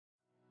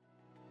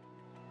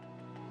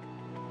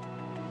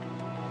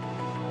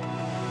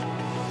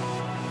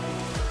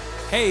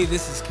Hey,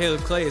 this is Caleb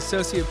Clay,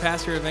 Associate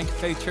Pastor of Anchor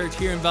Faith Church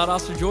here in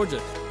Valdosta,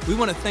 Georgia. We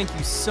want to thank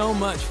you so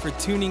much for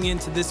tuning in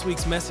to this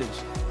week's message.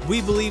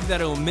 We believe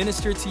that it will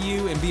minister to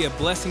you and be a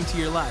blessing to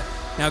your life.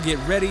 Now get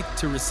ready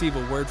to receive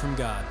a word from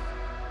God.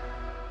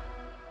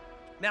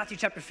 Matthew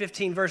chapter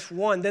 15, verse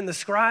 1, Then the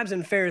scribes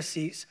and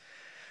Pharisees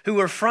who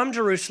were from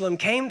Jerusalem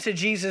came to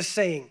Jesus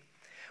saying,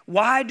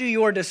 Why do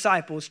your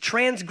disciples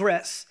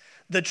transgress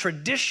the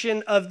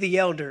tradition of the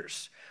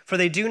elders? For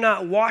they do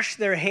not wash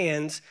their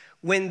hands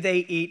when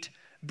they eat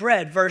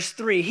bread. Verse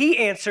 3, He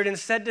answered and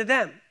said to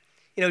them,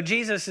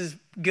 Jesus is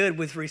good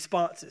with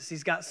responses.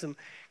 He's got some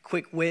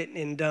quick wit,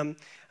 and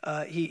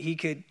he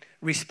could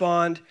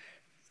respond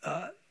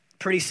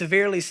pretty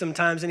severely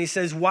sometimes. And he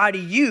says, Why do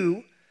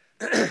you,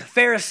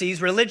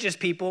 Pharisees, religious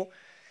people,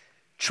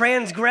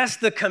 transgress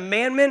the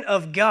commandment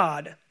of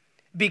God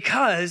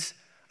because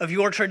of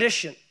your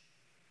tradition?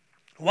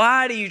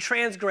 Why do you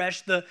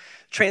transgress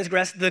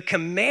the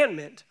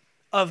commandment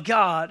of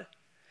God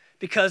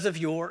because of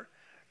your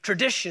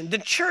tradition? The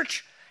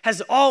church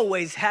has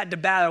always had to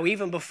battle,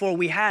 even before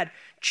we had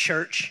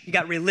church. You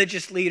got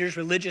religious leaders,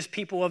 religious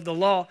people of the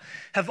law,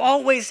 have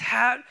always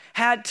had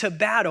to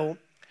battle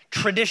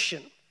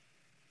tradition.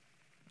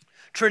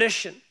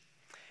 Tradition.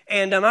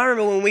 And I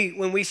remember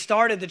when we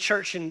started the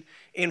church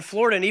in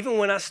Florida, and even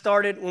when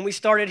we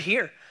started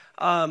here,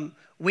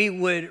 we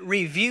would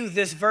review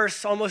this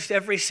verse almost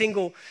every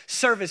single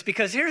service,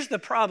 because here's the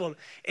problem,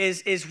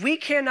 is we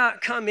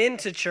cannot come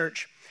into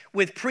church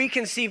with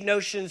preconceived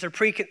notions or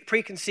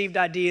preconceived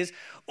ideas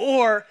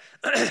or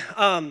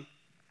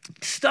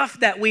stuff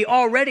that we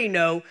already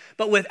know,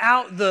 but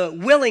without the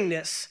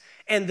willingness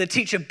and the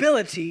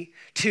teachability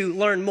to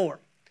learn more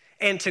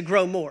and to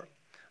grow more.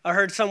 I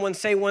heard someone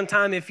say one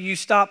time, if you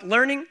stop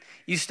learning,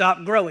 you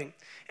stop growing.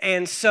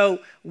 And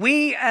so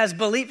we as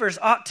believers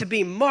ought to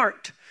be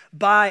marked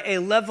by a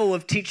level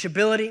of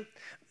teachability,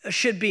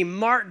 should be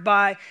marked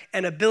by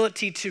an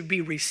ability to be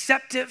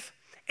receptive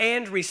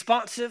and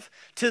responsive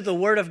to the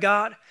Word of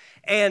God.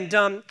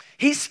 And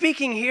he's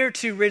speaking here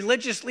to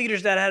religious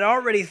leaders that had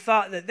already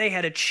thought that they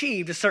had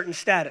achieved a certain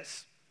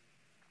status.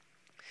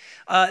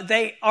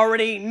 They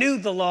already knew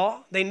the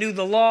law. They knew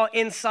the law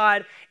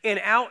inside and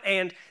out,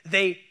 and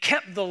they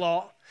kept the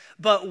law.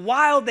 But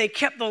while they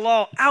kept the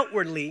law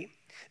outwardly,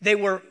 they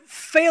were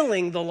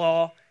failing the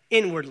law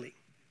inwardly.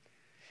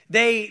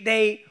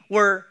 They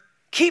were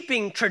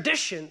keeping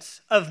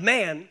traditions of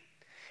man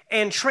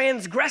and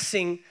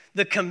transgressing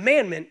the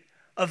commandment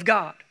of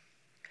God.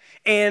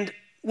 And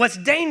what's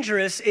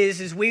dangerous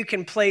is we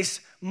can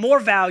place more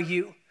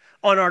value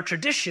on our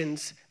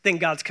traditions than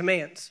God's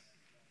commands.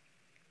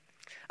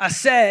 I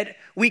said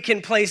we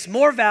can place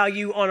more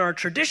value on our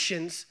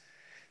traditions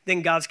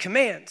than God's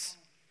commands.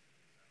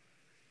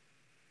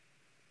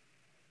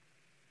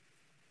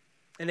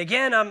 And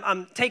again,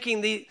 I'm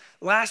taking the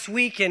last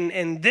week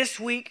and this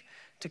week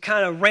to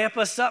kind of ramp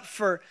us up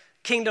for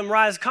Kingdom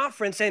Rise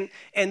Conference. And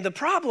the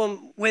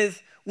problem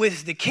with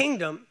the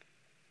kingdom,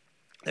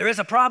 there is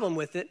a problem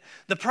with it.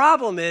 The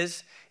problem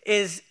is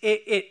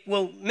it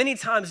will many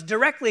times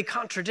directly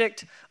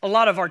contradict a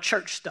lot of our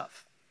church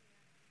stuff.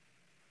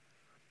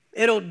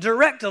 It'll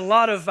direct a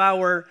lot of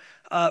our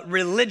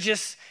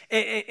religious,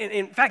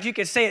 in fact, you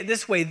could say it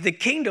this way, the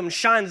kingdom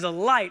shines a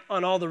light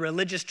on all the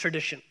religious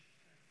tradition.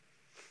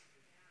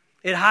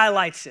 It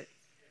highlights it.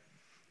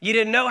 You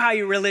didn't know how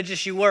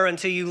religious you were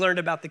until you learned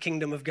about the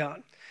kingdom of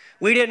God.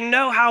 We didn't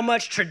know how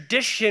much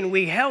tradition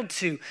we held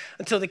to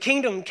until the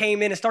kingdom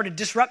came in and started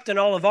disrupting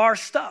all of our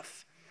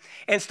stuff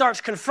and starts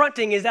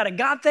confronting, is that a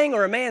God thing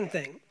or a man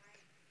thing?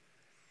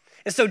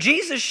 And so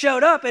Jesus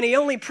showed up and he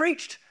only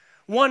preached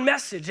one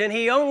message, and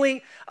he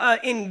only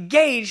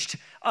engaged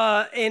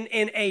in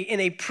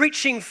a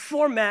preaching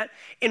format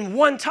in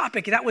one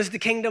topic. That was the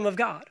kingdom of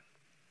God.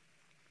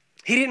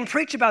 He didn't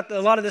preach about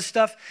a lot of the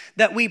stuff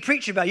that we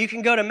preach about. You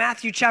can go to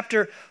Matthew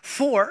chapter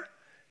 4,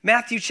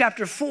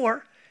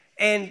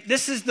 and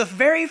this is the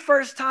very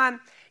first time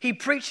he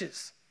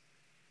preaches.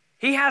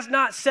 He has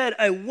not said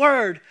a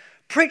word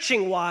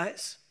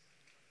preaching-wise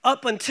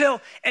up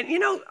until, and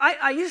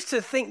I used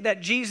to think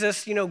that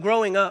Jesus,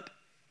 growing up,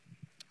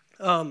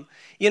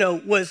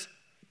 was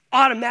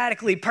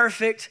automatically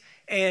perfect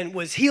and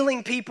was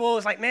healing people.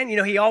 It's like, man,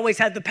 he always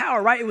had the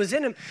power, right? It was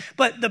in him.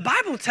 But the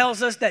Bible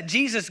tells us that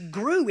Jesus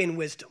grew in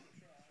wisdom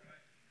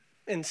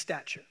and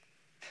stature.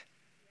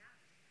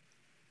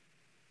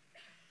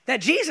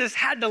 That Jesus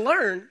had to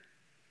learn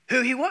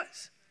who he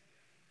was.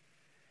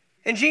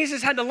 And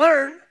Jesus had to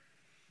learn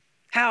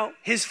how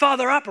his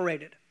Father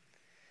operated.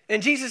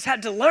 And Jesus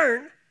had to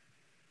learn,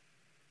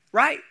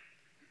 right?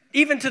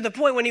 Even to the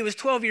point when he was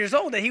 12 years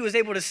old that he was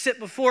able to sit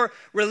before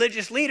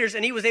religious leaders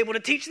and he was able to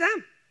teach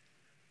them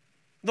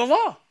the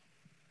law.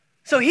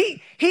 So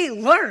he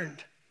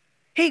learned.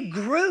 He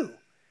grew.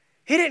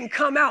 He didn't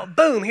come out,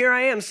 boom, here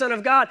I am, Son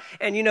of God,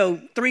 and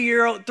 3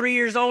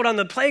 years old on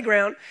the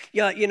playground,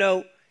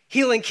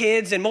 healing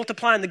kids and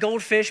multiplying the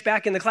goldfish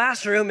back in the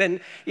classroom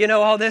and,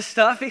 all this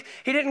stuff. He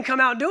didn't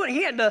come out doing it.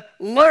 He had to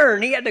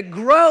learn. He had to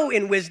grow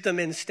in wisdom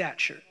and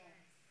stature.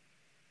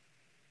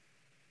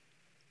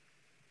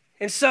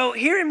 And so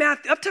here in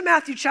Matthew, up to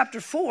Matthew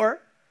chapter 4,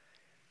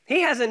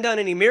 he hasn't done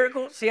any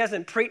miracles. He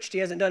hasn't preached. He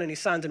hasn't done any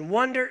signs and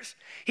wonders.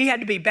 He had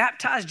to be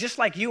baptized just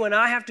like you and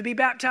I have to be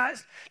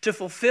baptized to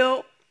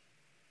fulfill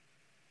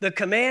the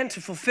command,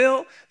 to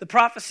fulfill the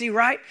prophecy,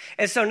 right?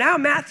 And so now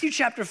Matthew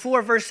chapter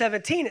 4, verse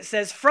 17, it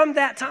says, from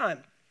that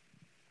time,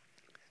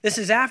 this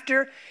is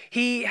after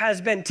he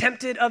has been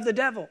tempted of the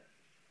devil.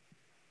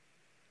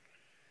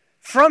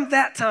 From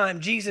that time,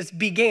 Jesus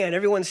began,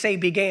 everyone say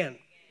began.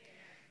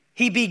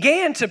 He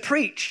began to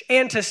preach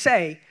and to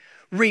say,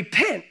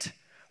 repent,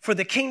 for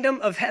the kingdom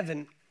of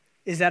heaven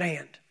is at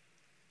hand.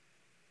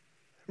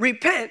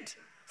 Repent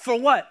for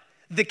what?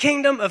 The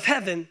kingdom of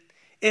heaven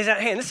is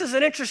at hand. This is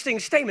an interesting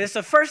statement. It's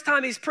the first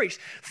time he's preached.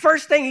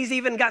 First thing he's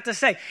even got to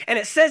say. And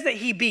it says that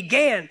he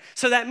began.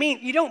 So that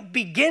means you don't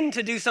begin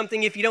to do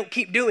something if you don't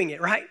keep doing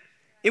it, right?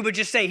 It would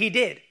just say he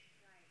did.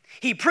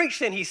 He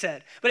preached and he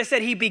said. But it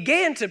said he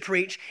began to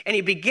preach and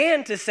he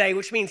began to say,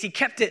 which means he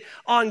kept it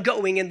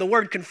ongoing. And the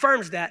word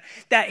confirms that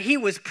he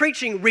was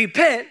preaching,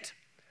 repent,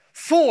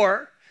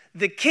 for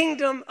the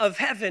kingdom of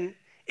heaven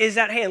is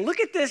at hand. Look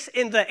at this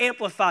in the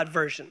Amplified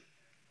version.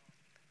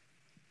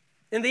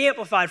 In the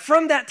Amplified,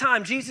 from that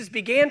time, Jesus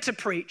began to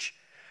preach,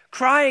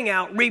 crying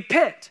out,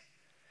 repent.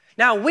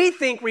 Now, we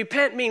think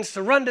repent means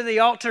to run to the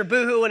altar,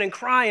 boo-hooing and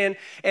crying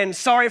and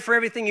sorry for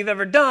everything you've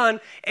ever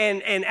done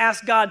and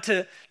ask God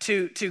to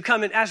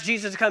come and ask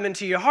Jesus to come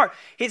into your heart.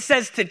 It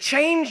says to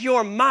change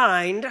your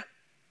mind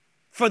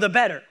for the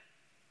better.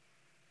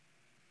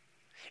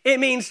 It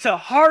means to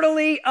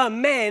heartily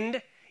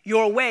amend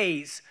your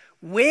ways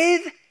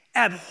with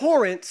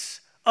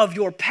abhorrence of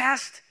your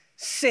past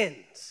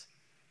sins.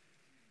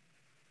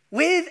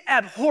 With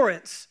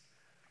abhorrence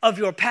of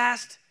your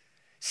past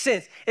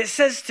sins. It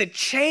says to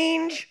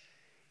change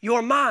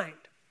your mind.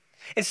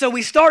 And so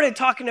we started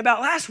talking about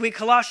last week,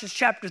 Colossians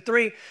chapter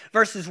 3,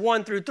 verses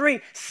 1 through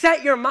 3.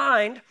 Set your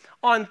mind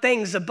on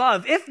things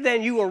above. If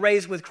then you were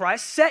raised with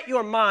Christ, set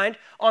your mind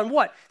on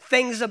what?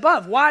 Things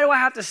above. Why do I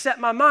have to set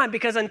my mind?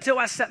 Because until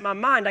I set my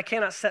mind, I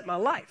cannot set my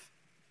life.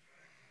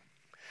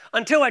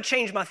 Until I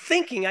change my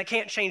thinking, I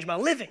can't change my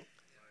living.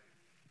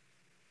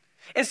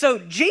 And so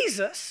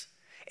Jesus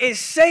is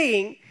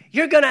saying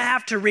you're going to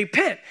have to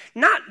repent.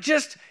 Not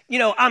just,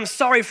 I'm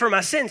sorry for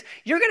my sins.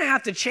 You're going to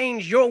have to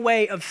change your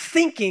way of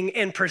thinking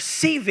and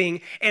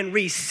perceiving and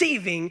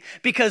receiving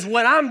because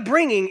what I'm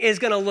bringing is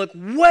going to look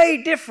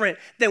way different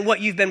than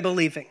what you've been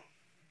believing.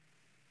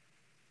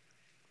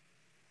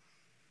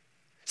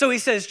 So he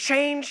says,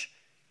 change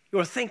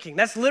your thinking.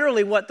 That's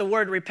literally what the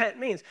word repent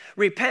means.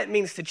 Repent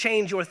means to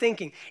change your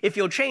thinking. If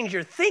you'll change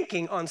your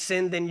thinking on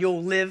sin, then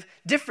you'll live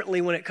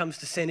differently when it comes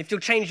to sin. If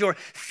you'll change your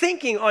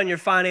thinking on your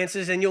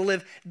finances, then you'll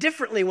live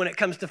differently when it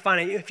comes to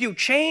finance. If you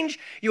change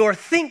your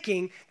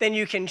thinking, then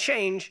you can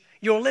change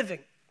your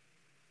living.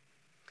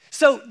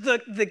 So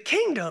the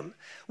kingdom,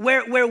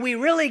 where we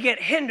really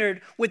get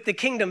hindered with the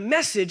kingdom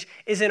message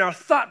is in our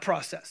thought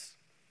process.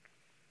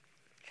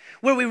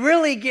 Where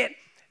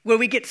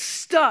we get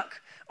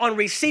stuck on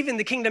receiving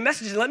the kingdom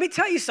message. And let me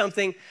tell you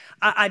something.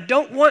 I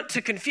don't want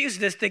to confuse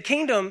this. The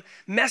kingdom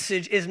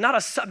message is not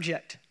a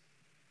subject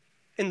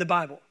in the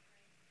Bible.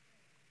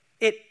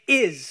 It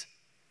is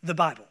the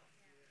Bible.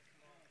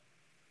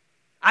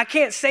 I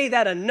can't say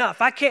that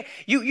enough.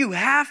 You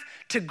have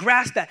to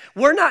grasp that.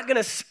 We're not going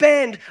to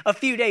spend a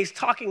few days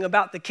talking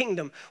about the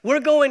kingdom. We're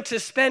going to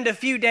spend a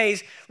few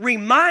days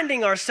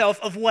reminding ourselves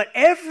of what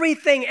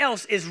everything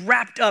else is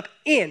wrapped up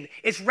in.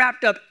 It's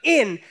wrapped up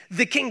in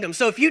the kingdom.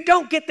 So if you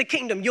don't get the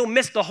kingdom, you'll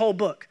miss the whole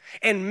book.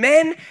 And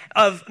men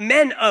of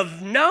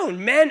knowledge,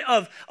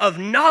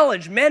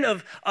 men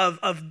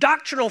of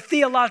doctrinal,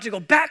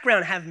 theological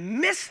background have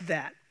missed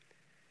that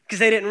because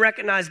they didn't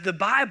recognize the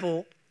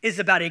Bible is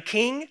about a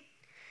king,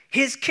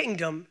 his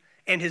kingdom,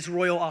 and his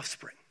royal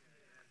offspring.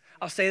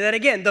 I'll say that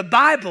again. The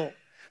Bible,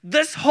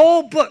 this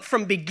whole book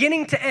from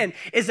beginning to end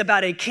is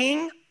about a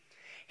king,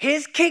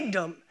 his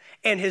kingdom,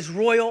 and his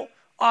royal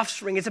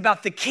offspring. It's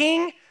about the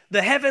king,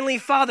 the heavenly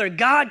Father,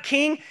 God,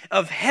 king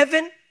of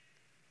heaven,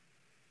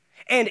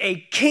 and a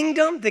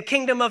kingdom, the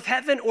kingdom of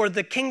heaven or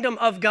the kingdom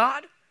of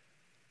God,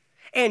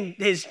 and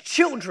his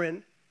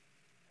children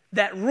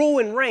that rule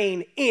and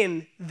reign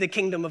in the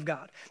kingdom of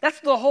God.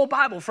 That's the whole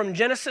Bible from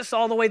Genesis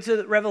all the way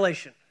to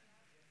Revelation.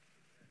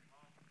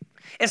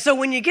 And so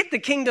when you get the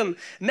kingdom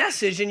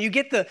message and you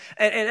get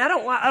and I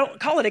don't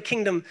call it a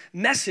kingdom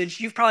message.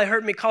 You've probably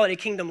heard me call it a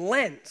kingdom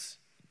lens.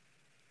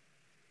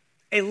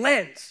 A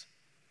lens.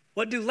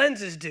 What do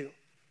lenses do?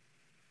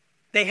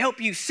 They help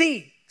you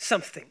see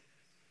something.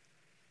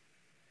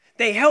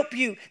 They help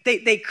you,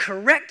 they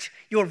correct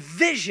your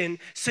vision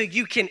so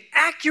you can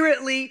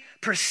accurately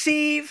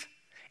perceive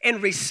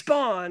and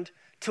respond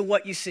to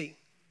what you see.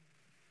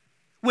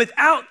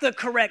 Without the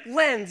correct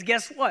lens,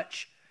 guess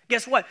what?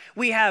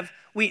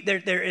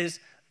 There is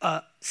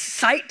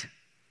sight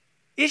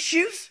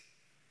issues.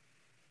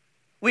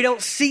 We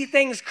don't see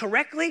things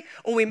correctly,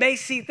 or we may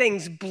see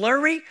things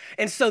blurry,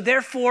 and so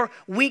therefore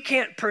we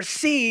can't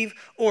perceive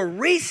or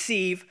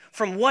receive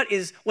from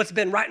what's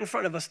been right in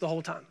front of us the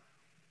whole time.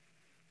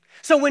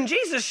 So when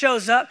Jesus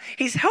shows up,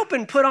 he's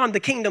helping put on the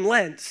kingdom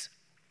lens.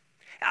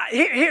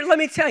 Here, let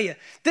me tell you,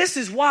 this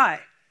is why.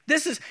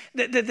 This is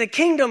the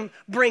kingdom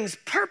brings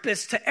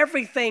purpose to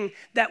everything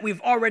that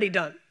we've already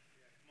done.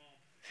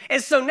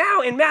 And so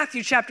now in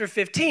Matthew chapter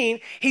 15,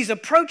 he's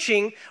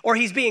approaching, or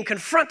he's being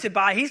confronted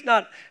by, he's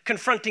not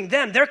confronting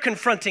them, they're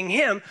confronting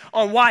him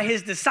on why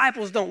his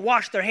disciples don't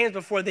wash their hands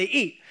before they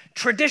eat.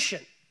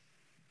 Tradition.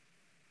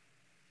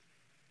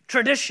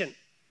 Tradition.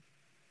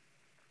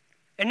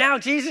 And now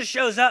Jesus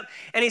shows up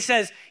and he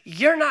says,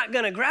 you're not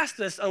going to grasp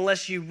this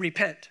unless you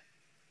repent.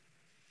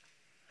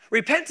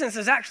 Repentance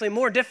is actually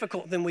more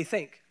difficult than we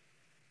think.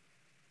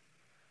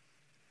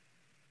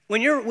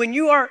 When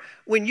you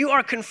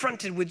are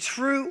confronted with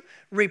true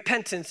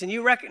repentance and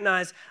you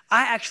recognize,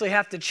 I actually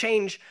have to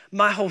change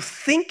my whole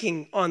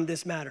thinking on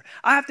this matter.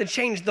 I have to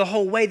change the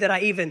whole way that I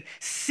even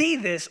see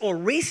this or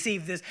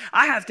receive this.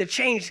 I have to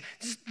change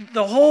just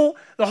the whole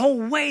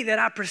way that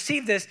I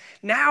perceive this.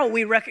 Now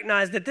we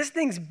recognize that this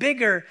thing's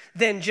bigger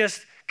than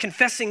just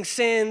confessing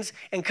sins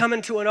and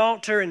coming to an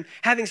altar and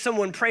having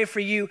someone pray for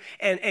you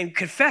and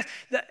confess.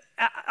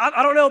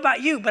 I don't know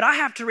about you, but I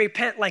have to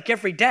repent like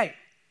every day.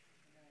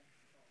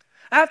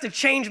 I have to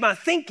change my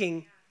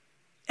thinking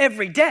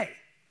every day.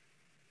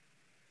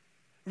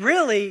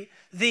 Really,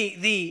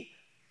 the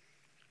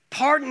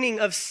pardoning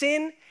of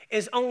sin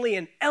is only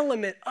an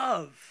element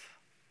of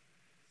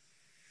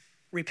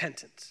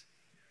repentance.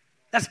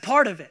 That's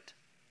part of it,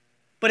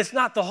 but it's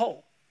not the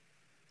whole.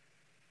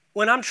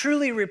 When I'm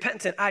truly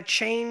repentant, I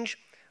change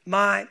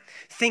my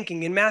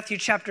thinking. In Matthew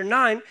chapter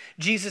 9,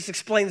 Jesus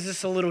explains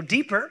this a little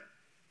deeper.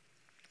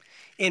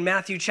 In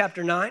Matthew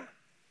chapter 9,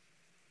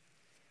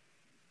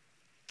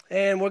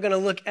 and we're going to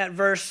look at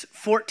verse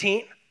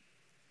 14.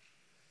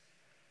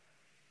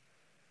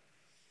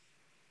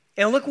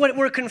 And look what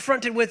we're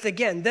confronted with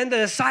again. Then the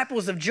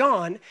disciples of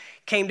John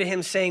came to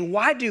him saying,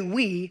 why do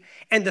we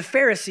and the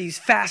Pharisees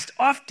fast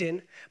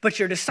often, but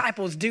your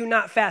disciples do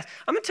not fast?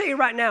 I'm going to tell you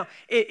right now,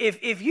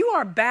 if you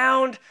are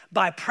bound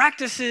by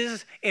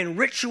practices and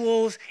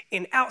rituals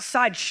and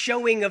outside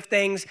showing of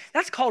things,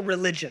 that's called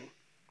religion.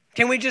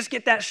 Can we just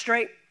get that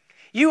straight?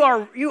 You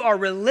are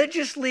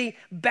religiously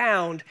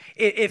bound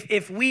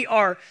if we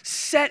are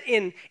set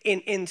in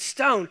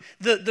stone.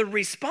 The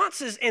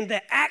responses and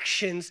the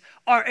actions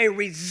are a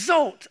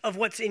result of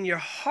what's in your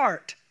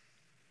heart.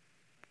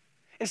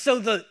 And so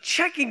the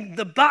checking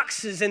the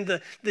boxes and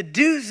the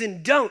do's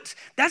and don'ts,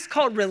 that's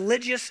called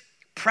religious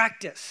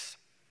practice.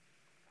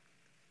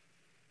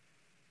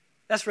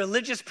 That's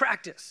religious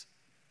practice.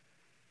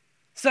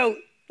 So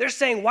they're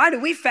saying, why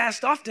do we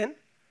fast often,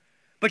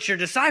 but your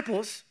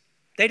disciples,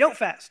 they don't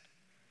fast?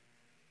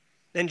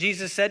 Then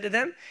Jesus said to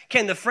them,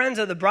 can the friends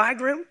of the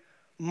bridegroom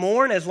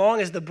mourn as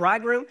long as the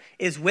bridegroom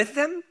is with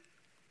them?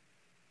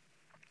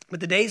 But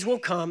the days will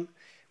come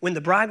when the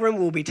bridegroom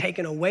will be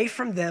taken away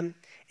from them,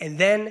 and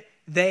then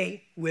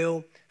they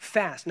will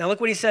fast. Now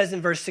look what he says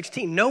in verse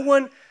 16. No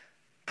one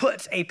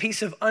puts a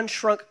piece of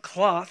unshrunk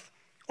cloth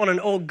on an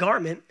old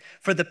garment,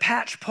 for the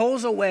patch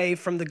pulls away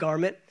from the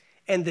garment,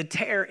 and the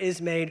tear is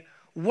made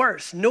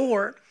worse.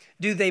 Nor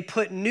do they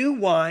put new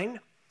wine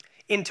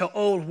into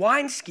old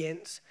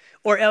wineskins,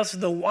 or else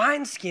the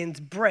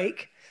wineskins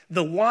break,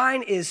 the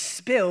wine is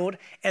spilled,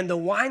 and the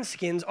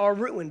wineskins are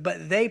ruined.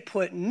 But they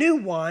put new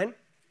wine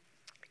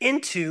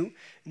into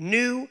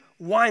new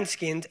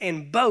wineskins,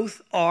 and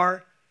both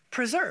are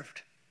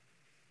preserved.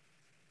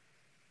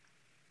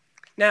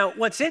 Now,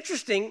 what's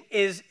interesting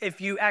is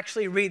if you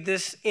actually read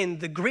this in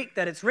the Greek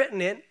that it's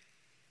written in,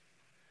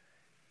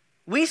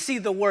 we see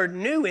the word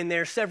new in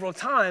there several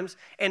times,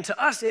 and to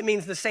us it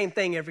means the same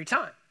thing every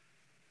time.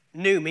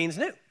 New means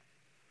new.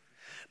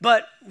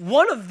 But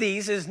one of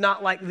these is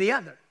not like the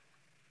other.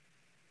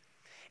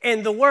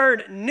 And the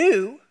word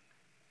new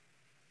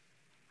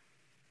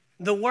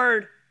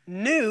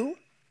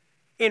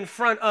in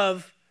front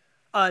of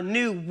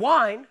new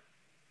wine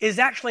is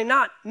actually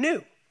not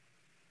new.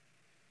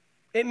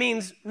 It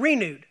means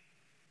renewed.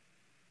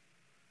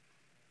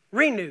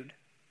 Renewed.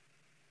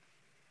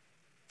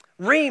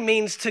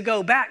 Means to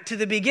go back to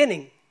the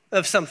beginning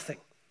of something.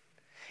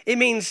 It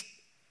means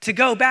to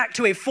go back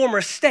to a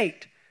former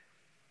state.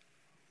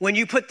 When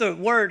you put the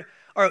word,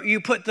 or you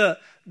put the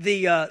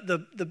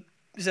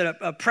is it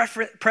a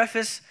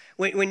preface?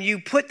 When you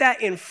put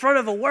that in front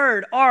of a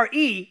word,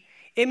 R-E,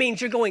 it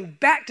means you're going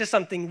back to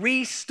something,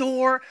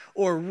 restore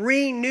or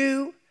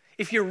renew.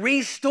 If you're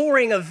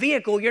restoring a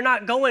vehicle, you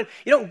don't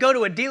go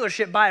to a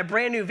dealership, buy a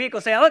brand new vehicle,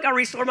 and say, look, I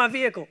restored my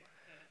vehicle.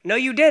 No,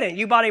 you didn't.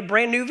 You bought a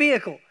brand new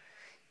vehicle.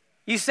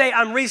 You say,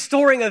 I'm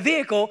restoring a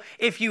vehicle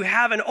if you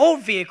have an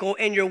old vehicle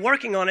and you're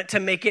working on it to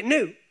make it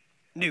new.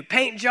 New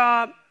paint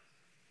job,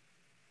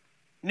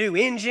 new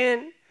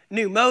engine,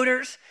 new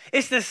motors.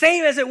 It's the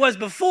same as it was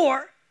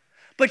before,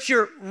 but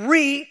you're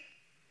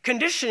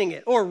reconditioning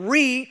it or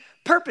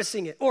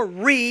repurposing it or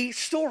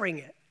restoring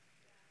it.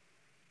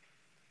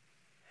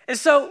 And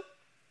so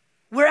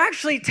we're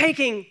actually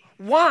taking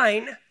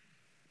wine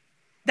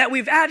that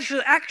we've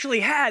actually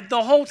had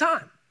the whole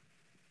time,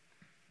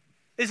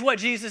 is what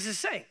Jesus is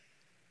saying.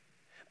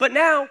 But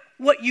now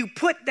what you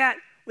put that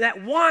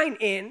wine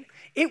in,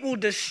 it will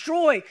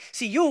destroy.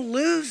 See, you'll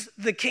lose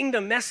the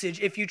kingdom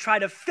message if you try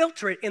to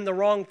filter it in the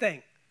wrong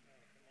thing.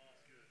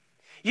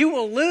 You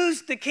will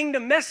lose the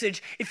kingdom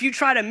message if you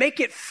try to make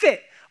it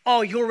fit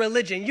all your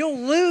religion. You'll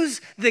lose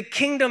the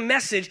kingdom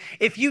message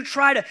if you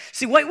try to.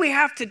 See, what we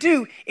have to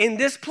do in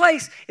this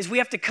place is we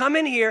have to come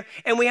in here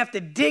and we have to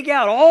dig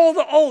out all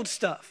the old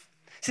stuff.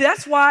 See,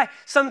 that's why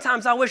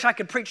sometimes I wish I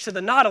could preach to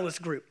the Nautilus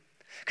group,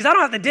 because I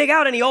don't have to dig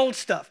out any old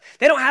stuff.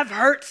 They don't have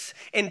hurts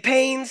and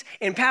pains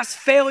and past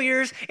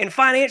failures and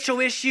financial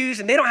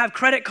issues, and they don't have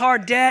credit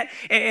card debt,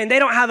 and they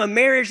don't have a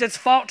marriage that's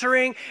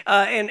faltering,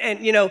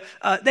 they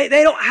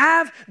don't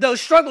have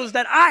those struggles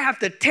that I have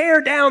to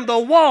tear down the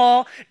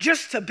wall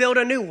just to build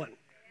a new one.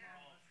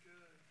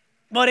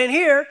 But in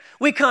here,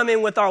 we come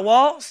in with our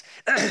walls,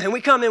 and we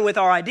come in with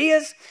our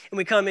ideas, and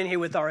we come in here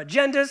with our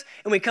agendas,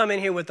 and we come in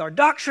here with our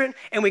doctrine,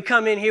 and we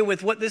come in here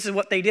with this is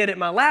what they did at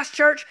my last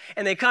church,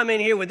 and they come in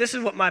here with this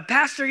is what my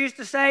pastor used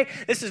to say,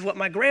 this is what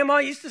my grandma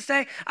used to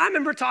say. I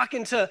remember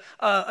talking to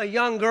a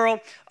young girl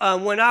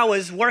when I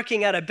was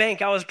working at a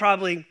bank. I was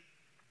probably,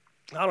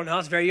 I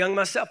was very young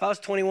myself. I was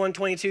 21,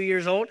 22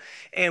 years old,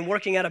 and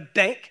working at a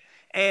bank,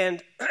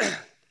 and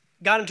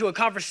got into a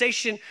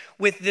conversation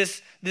with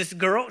this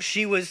girl.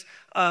 She was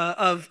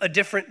of a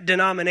different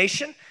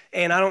denomination,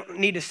 and I don't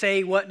need to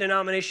say what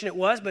denomination it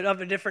was, but of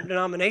a different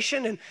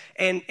denomination,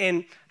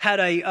 and had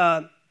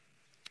a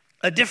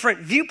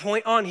different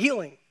viewpoint on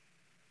healing.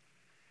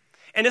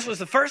 And this was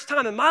the first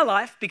time in my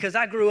life, because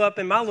I grew up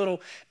in my little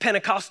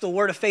Pentecostal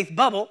Word of Faith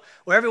bubble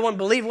where everyone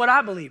believed what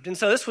I believed. And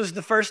so this was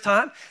the first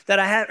time that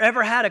I had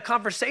ever had a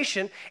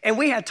conversation, and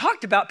we had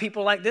talked about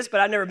people like this, but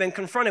I'd never been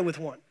confronted with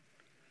one.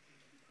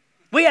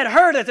 We had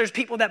heard that there's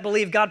people that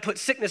believe God put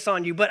sickness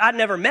on you, but I'd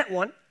never met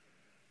one.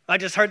 I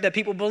just heard that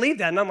people believe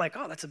that, and I'm like,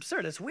 oh, that's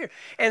absurd, that's weird.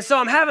 And so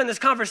I'm having this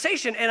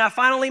conversation, and I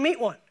finally meet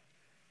one.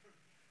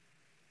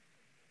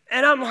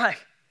 And I'm like,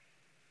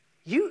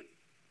 you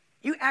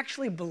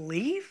actually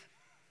believe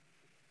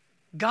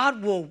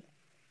God will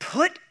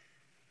put,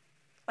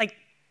 like,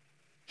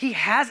 he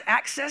has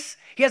access?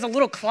 He has a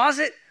little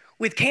closet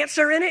with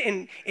cancer in it,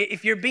 and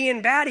if you're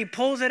being bad, he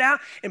pulls it out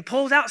and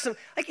pulls out some,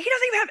 like, he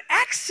doesn't even have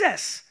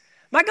access.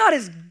 My God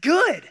is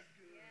good.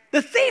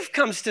 The thief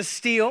comes to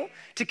steal,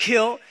 to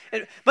kill,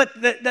 but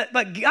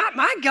God,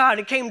 my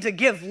God came to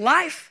give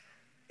life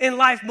and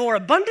life more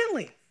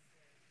abundantly.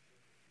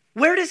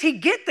 Where does he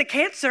get the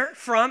cancer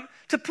from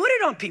to put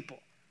it on people?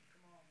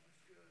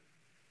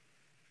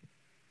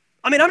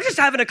 I mean, I'm just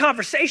having a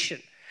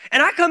conversation.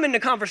 And I come into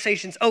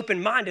conversations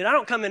open-minded. I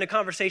don't come into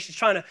conversations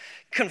trying to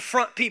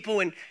confront people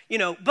and,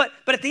 but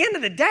at the end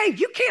of the day,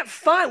 you can't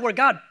find where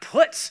God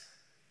puts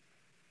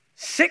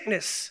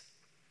sickness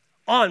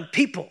on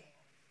people.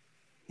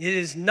 It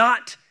is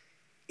not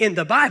in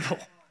the Bible.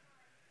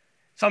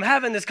 So I'm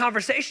having this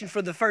conversation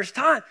for the first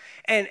time,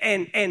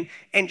 and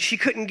she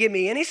couldn't give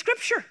me any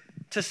scripture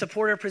to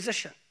support her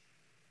position.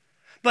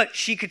 But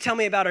she could tell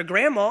me about her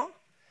grandma,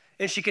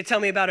 and she could tell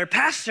me about her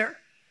pastor.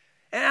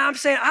 And I'm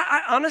saying,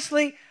 I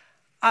honestly,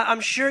 I'm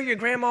sure your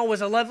grandma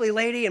was a lovely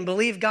lady and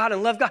believed God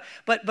and loved God,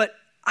 but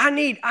I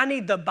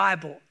need the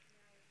Bible.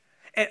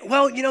 And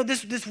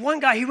this one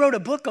guy, he wrote a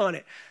book on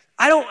it.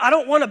 I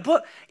don't want a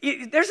book.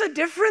 There's a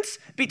difference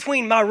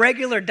between my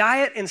regular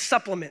diet and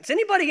supplements.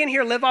 Anybody in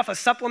here live off of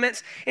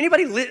supplements?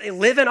 Anybody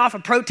living off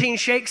of protein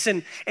shakes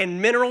and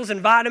minerals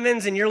and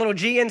vitamins and your little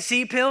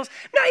GNC pills?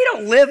 No, you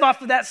don't live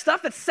off of that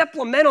stuff. It's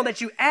supplemental that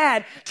you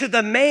add to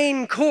the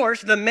main course,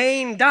 the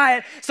main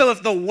diet. So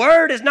if the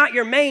word is not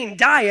your main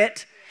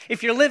diet,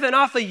 if you're living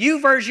off a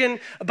YouVersion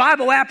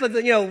Bible app of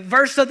the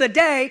verse of the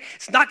day,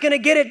 it's not going to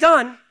get it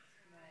done.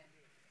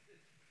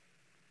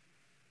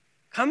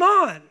 Come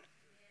on.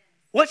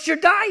 What's your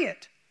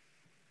diet?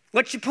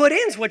 What you put in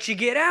is what you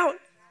get out.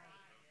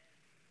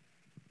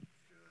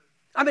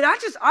 I mean,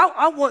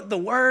 I want the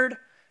word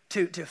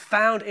to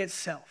found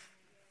itself.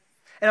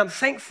 And I'm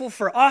thankful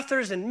for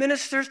authors and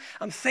ministers.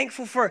 I'm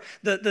thankful for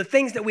the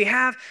things that we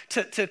have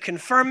to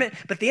confirm it.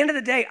 But at the end of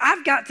the day,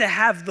 I've got to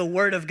have the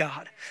word of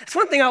God. That's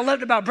one thing I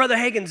loved about Brother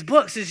Hagin's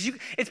books is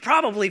it's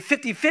probably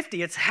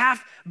 50-50. It's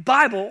half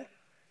Bible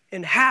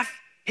and half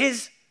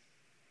his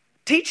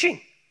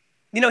teaching.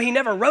 He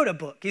never wrote a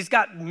book. He's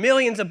got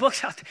millions of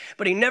books out there,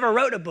 but he never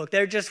wrote a book.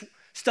 They're just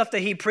stuff that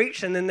he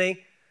preached, and then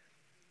they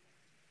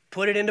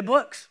put it into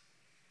books.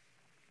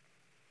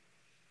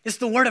 It's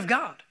the Word of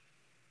God.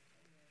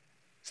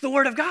 It's the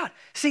Word of God.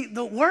 See,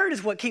 the Word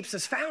is what keeps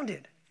us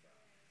founded.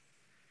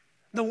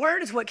 The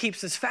Word is what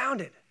keeps us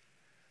founded.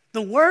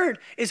 The Word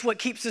is what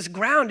keeps us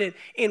grounded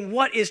in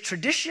what is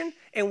tradition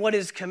and what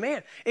is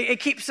command. It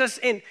keeps us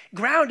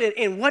grounded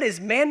in what is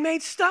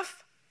man-made stuff.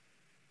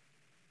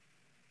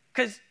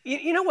 Because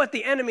you know what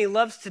the enemy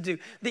loves to do?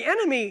 The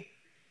enemy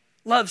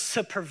loves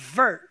to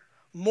pervert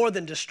more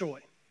than destroy.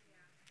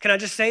 Can I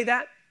just say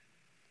that?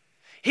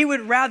 He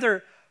would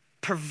rather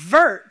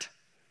pervert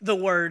the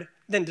word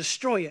than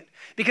destroy it.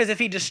 Because if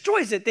he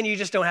destroys it, then you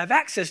just don't have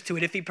access to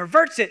it. If he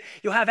perverts it,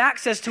 you'll have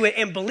access to it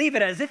and believe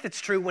it as if it's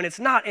true when it's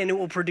not, and it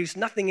will produce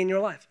nothing in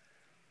your life.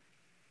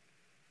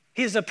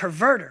 He is a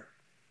perverter.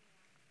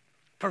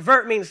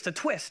 Pervert means to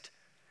twist.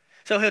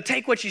 So he'll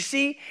take what you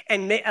see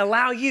and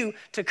allow you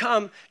to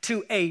come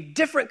to a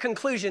different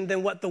conclusion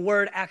than what the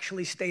word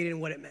actually stated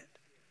and what it meant.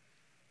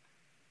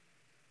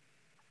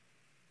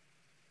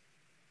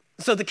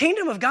 So the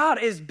kingdom of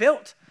God is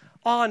built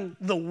on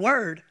the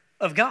word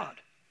of God.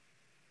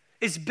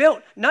 It's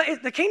built,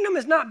 the kingdom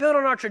is not built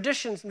on our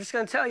traditions, I'm just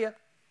going to tell you.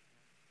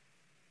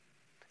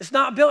 It's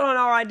not built on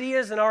our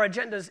ideas and our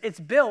agendas. It's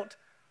built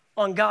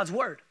on God's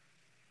word.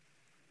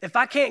 If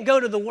I can't go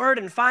to the word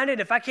and find it,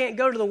 if I can't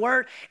go to the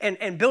word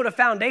and build a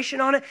foundation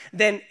on it,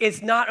 then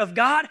it's not of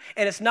God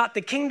and it's not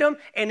the kingdom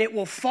and it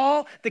will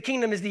fall. The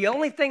kingdom is the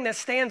only thing that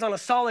stands on a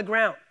solid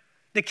ground.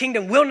 The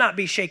kingdom will not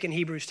be shaken,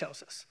 Hebrews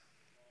tells us.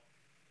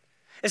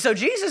 And so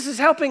Jesus is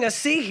helping us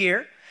see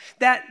here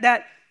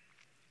that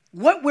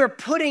what we're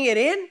putting it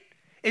in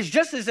is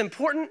just as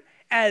important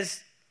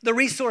as the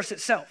resource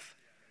itself.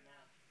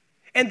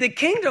 And the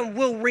kingdom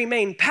will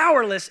remain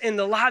powerless in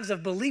the lives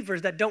of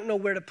believers that don't know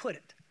where to put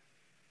it.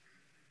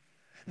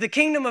 The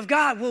kingdom of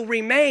God will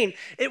remain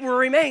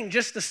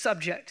just a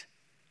subject.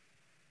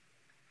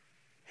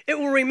 It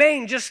will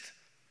remain just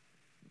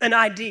an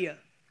idea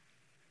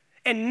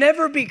and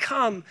never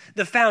become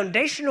the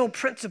foundational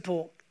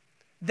principle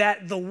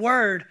that the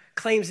word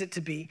claims it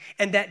to be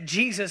and that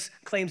Jesus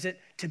claims it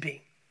to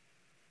be.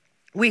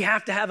 We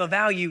have to have a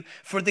value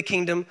for the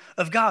kingdom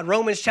of God.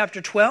 Romans chapter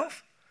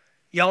 12,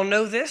 y'all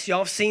know this, y'all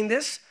have seen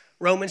this.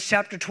 Romans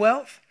chapter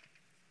 12.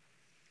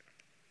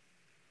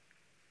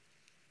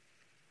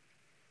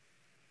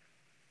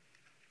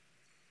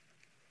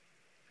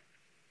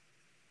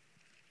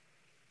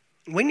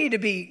 We need to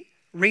be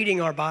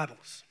reading our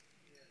Bibles.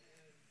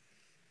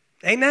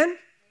 Amen?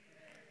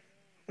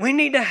 We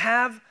need to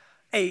have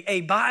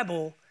a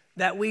Bible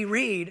that we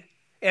read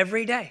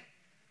every day.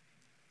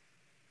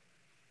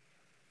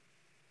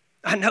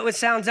 I know it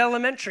sounds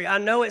elementary. I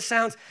know it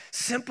sounds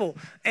simple.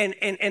 And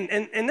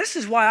this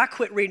is why I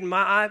quit reading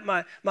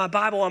my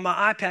Bible on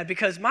my iPad,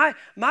 because my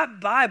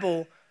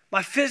Bible,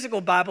 my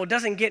physical Bible,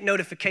 doesn't get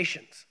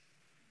notifications.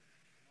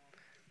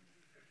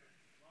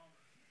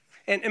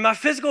 And my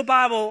physical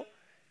Bible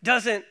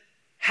doesn't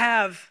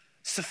have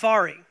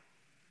Safari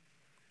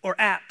or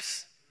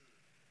apps.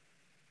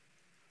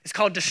 It's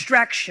called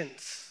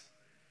distractions.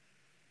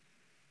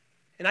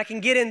 And I can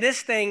get in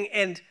this thing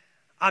and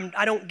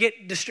I don't get,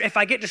 if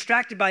I get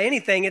distracted by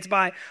anything, it's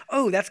by,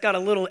 oh, that's got a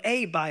little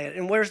A by it.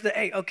 And where's the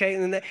A? Okay,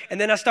 and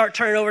then I start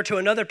turning over to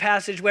another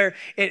passage where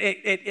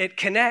it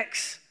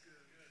connects.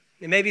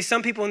 And maybe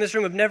some people in this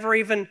room have never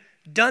even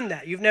done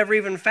that. You've never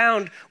even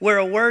found where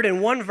a word in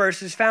one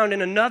verse is found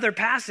in another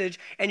passage,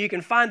 and you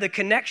can find the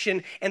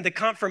connection and the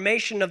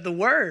confirmation of the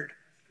word.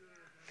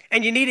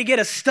 And you need to get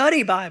a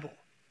study Bible.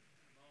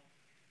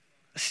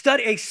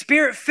 A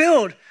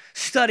spirit-filled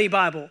study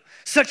Bible,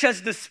 such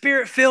as the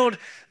spirit-filled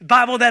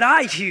Bible that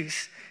I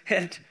use.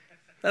 And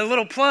a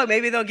little plug,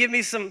 maybe they'll give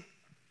me some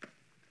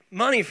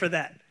money for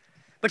that.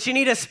 But you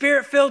need a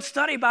spirit-filled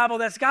study Bible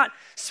that's got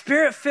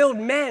spirit-filled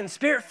men,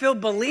 spirit-filled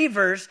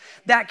believers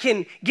that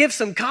can give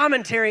some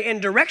commentary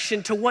and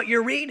direction to what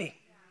you're reading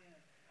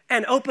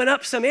and open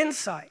up some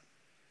insight.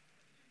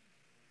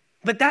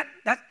 But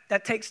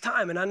that takes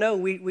time, and I know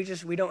we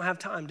don't have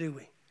time, do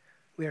we?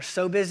 We are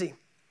so busy.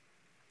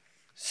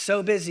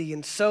 So busy,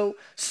 and so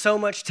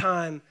much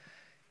time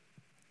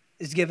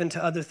is given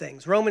to other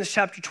things. Romans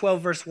chapter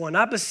 12, verse 1.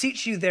 I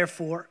beseech you,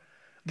 therefore,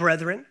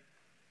 brethren,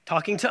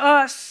 talking to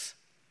us,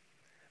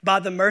 by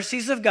the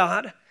mercies of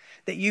God,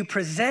 that you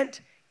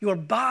present your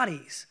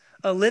bodies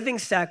a living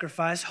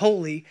sacrifice,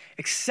 holy,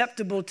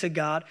 acceptable to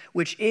God,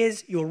 which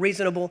is your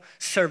reasonable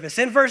service.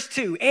 In verse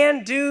 2,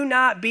 and do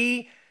not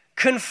be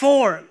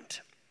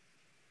conformed.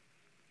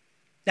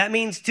 That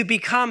means to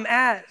become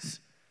as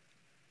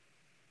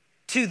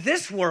to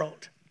this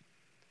world,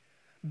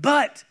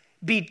 but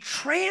be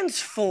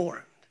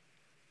transformed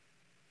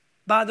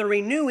by the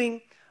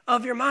renewing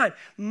of your mind.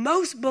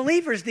 Most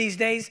believers these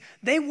days,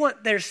 they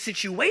want their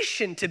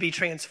situation to be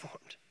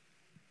transformed,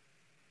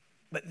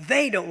 but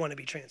they don't want to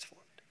be transformed.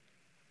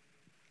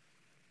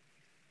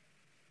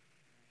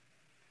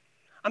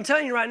 I'm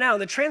telling you right now,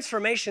 the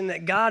transformation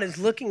that God is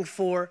looking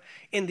for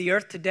in the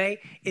earth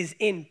today is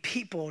in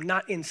people,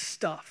 not in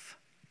stuff.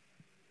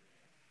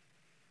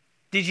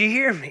 Did you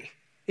hear me?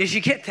 Did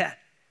you get that?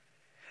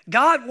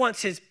 God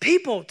wants his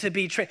people to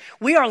be trained.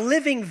 We are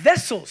living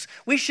vessels.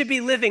 We should be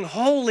living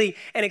holy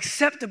and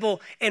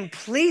acceptable and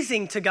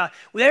pleasing to God.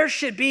 There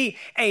should be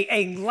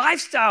a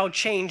lifestyle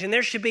change, and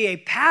there should be a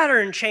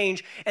pattern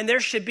change, and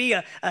there should be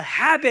a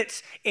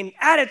habits and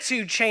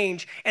attitude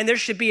change, and there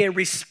should be a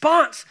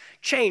response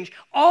change.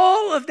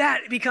 All of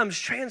that becomes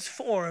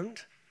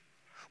transformed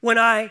when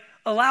I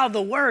allow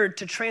the word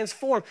to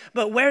transform.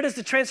 But where does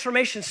the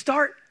transformation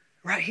start?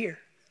 Right here.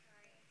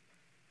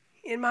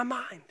 In my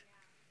mind.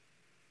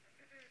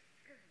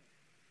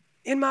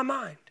 In my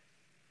mind.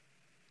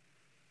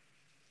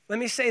 Let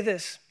me say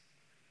this.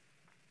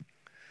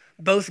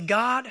 Both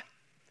God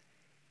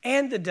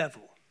and the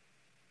devil,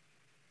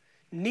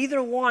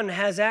 neither one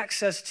has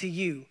access to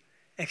you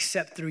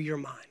except through your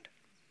mind.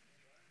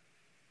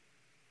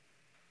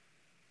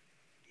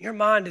 Your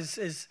mind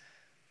is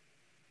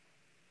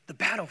the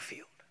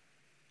battlefield.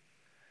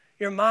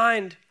 Your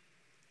mind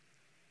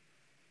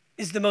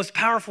is the most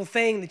powerful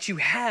thing that you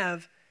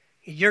have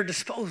at your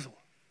disposal.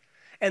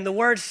 And the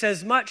word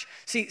says much.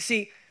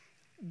 See,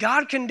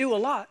 God can do a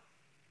lot.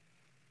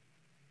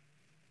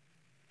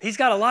 He's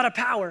got a lot of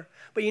power.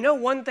 But you know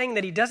one thing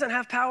that he doesn't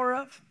have power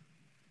of?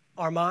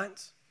 Our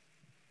minds.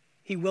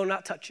 He will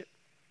not touch it.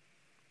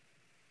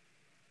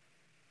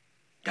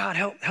 God,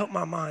 help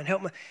my mind.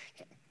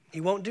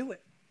 He won't do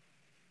it.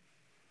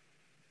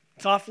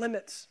 It's off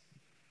limits.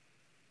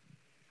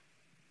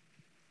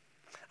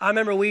 I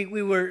remember we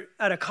were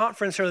at a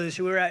conference earlier this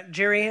year. We were at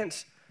Jerry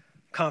Ann's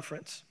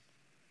conference.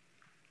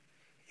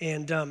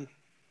 And the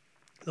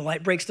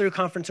Light Breaks Through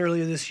conference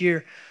earlier this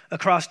year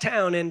across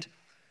town. And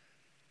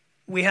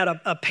we had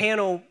a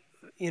panel,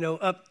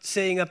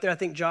 sitting up there. I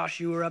think, Josh,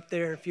 you were up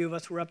there, and a few of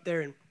us were up there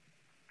and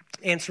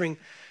answering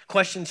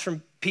questions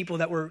from people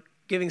that were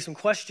giving some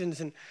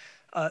questions. And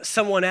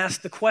someone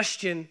asked the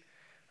question,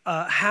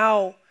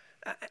 how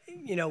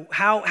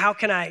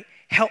can I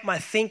help my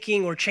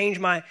thinking or change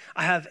I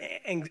have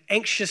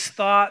anxious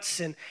thoughts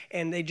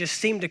and they just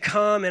seem to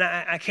come and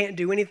I can't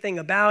do anything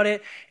about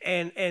it.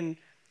 And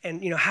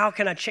how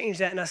can I change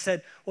that? And I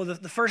said, well,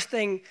 the first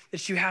thing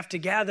that you have to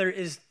gather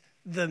is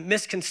the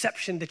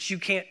misconception that you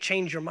can't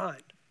change your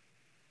mind.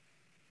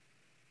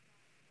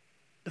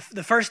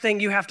 The first thing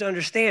you have to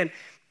understand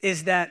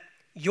is that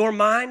your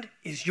mind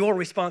is your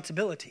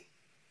responsibility.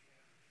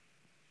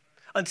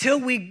 Until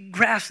we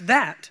grasp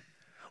that,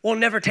 we'll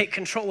never take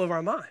control of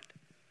our mind.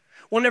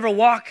 We'll never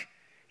walk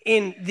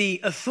in the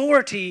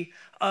authority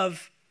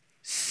of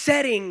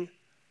setting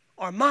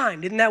our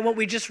mind. Isn't that what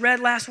we just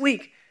read last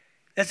week?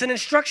 That's an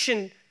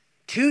instruction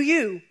to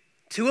you,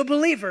 to a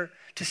believer,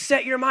 to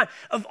set your mind.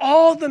 Of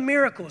all the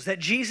miracles that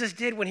Jesus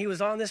did when he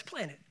was on this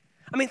planet,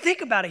 I mean,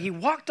 think about it. He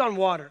walked on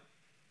water,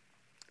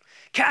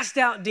 cast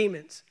out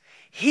demons,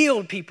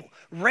 healed people,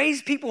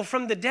 raised people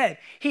from the dead.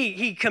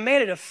 He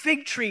commanded a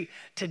fig tree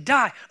to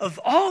die. Of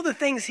all the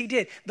things he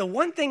did, the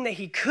one thing that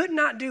he could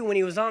not do when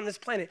he was on this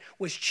planet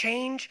was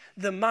change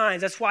the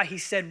minds. That's why he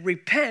said,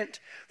 repent,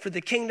 for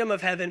the kingdom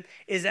of heaven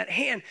is at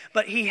hand.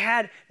 But he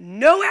had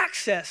no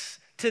access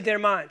to their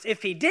minds.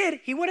 If he did,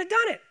 he would have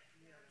done it.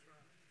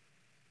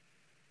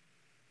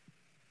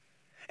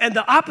 And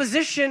the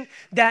opposition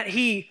that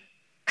he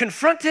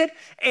confronted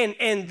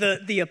and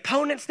the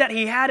opponents that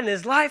he had in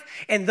his life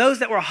and those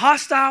that were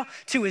hostile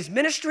to his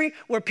ministry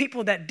were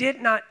people that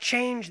did not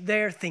change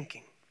their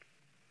thinking.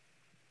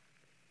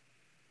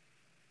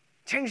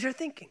 Change their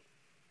thinking.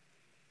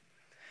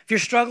 If you're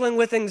struggling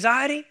with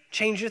anxiety,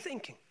 change your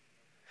thinking.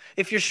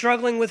 If you're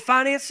struggling with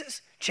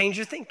finances, change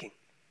your thinking.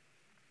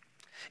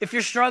 If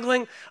you're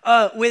struggling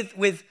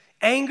with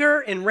anger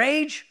and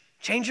rage,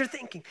 change your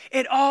thinking.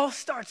 It all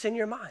starts in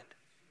your mind.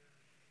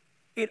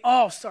 It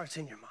all starts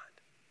in your mind.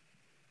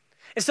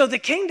 And so the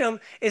kingdom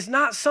is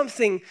not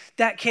something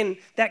that can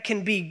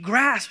be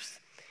grasped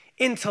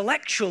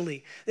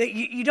intellectually.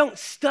 You don't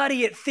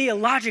study it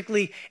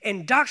theologically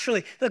and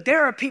doctrinally. Look,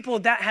 there are people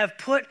that have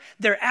put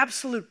their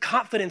absolute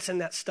confidence in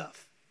that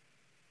stuff.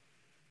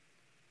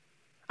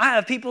 I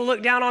have people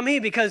look down on me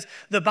because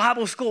the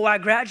Bible school I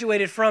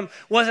graduated from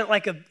wasn't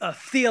like a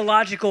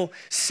theological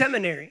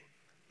seminary.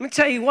 Let me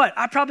tell you what,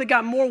 I probably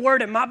got more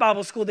word at my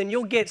Bible school than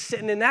you'll get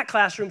sitting in that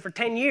classroom for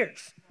 10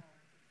 years.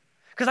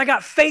 Because I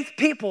got faith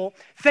people,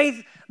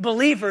 faith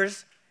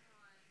believers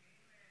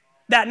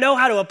that know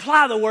how to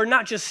apply the word,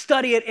 not just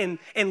study it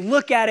and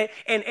look at it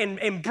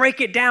and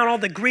break it down, all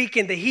the Greek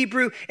and the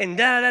Hebrew and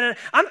da-da-da.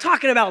 I'm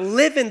talking about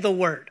living the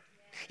word.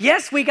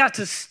 Yes, we got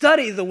to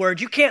study the word.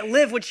 You can't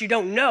live what you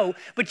don't know,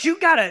 but you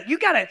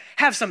gotta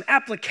have some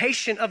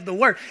application of the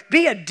word.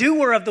 Be a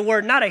doer of the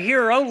word, not a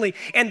hearer only.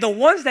 And the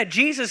ones that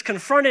Jesus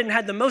confronted and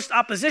had the most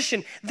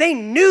opposition, they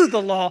knew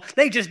the law,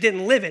 they just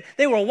didn't live it.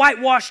 They were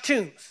whitewashed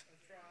tombs,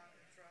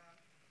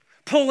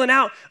 pulling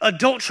out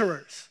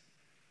adulterers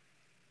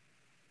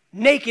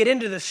naked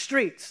into the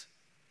streets.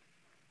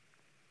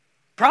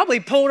 Probably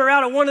pulled her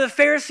out of one of the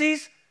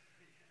Pharisees'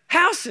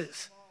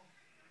 houses.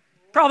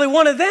 Probably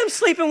one of them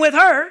sleeping with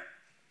her.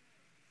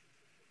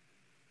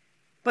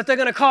 But they're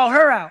going to call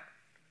her out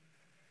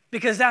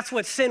because that's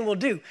what sin will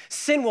do.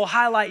 Sin will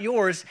highlight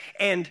yours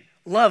and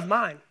love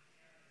mine.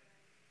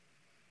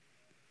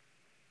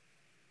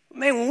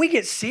 Man, when we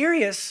get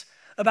serious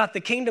about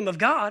the kingdom of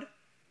God,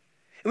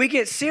 and we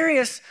get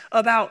serious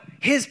about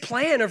his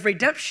plan of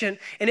redemption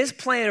and his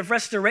plan of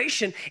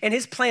restoration and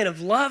his plan of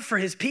love for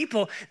his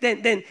people,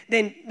 then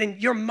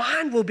your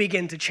mind will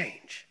begin to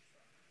change.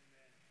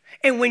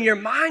 And when your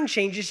mind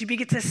changes, you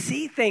begin to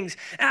see things.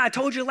 And I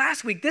told you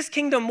last week, this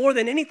kingdom more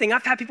than anything,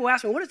 I've had people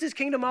ask me, what is this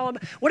kingdom all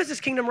about? What is this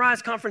Kingdom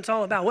Rise conference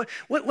all about?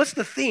 What's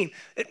the theme?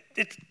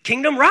 It's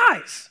Kingdom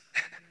Rise.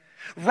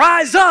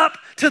 Rise up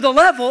to the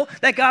level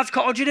that God's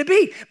called you to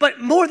be.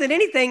 But more than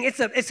anything, it's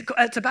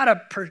about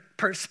a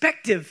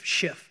perspective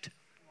shift.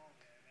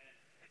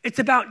 It's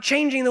about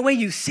changing the way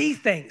you see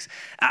things.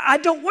 I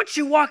don't want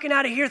you walking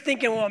out of here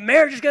thinking, well,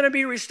 marriage is going to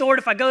be restored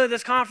if I go to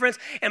this conference,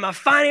 and my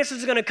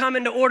finances are going to come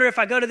into order if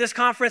I go to this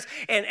conference,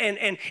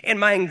 and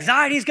my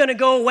anxiety is going to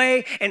go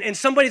away, and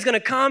somebody's going to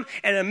come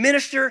and a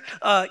minister,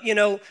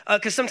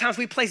 because sometimes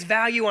we place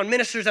value on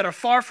ministers that are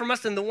far from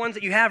us than the ones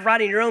that you have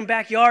right in your own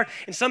backyard,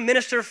 and some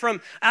minister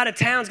from out of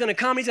town is going to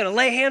come, he's going to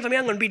lay hands on me,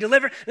 I'm going to be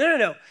delivered.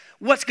 No.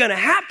 What's going to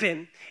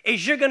happen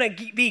is you're going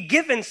to be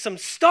given some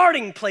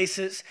starting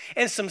places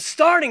and some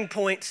starting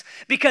points,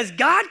 because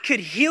God could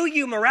heal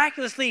you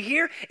miraculously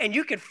here, and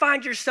you could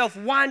find yourself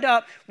wind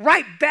up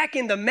right back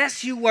in the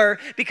mess you were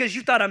because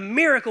you thought a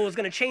miracle was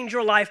going to change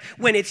your life,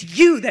 when it's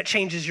you that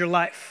changes your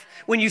life,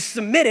 when you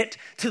submit it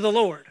to the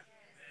Lord.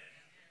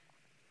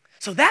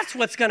 So that's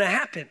what's going to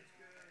happen.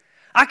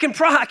 I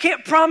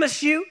can't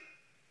promise you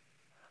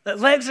that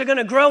legs are going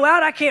to grow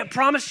out. I can't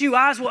promise you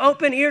eyes will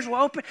open, ears will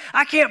open.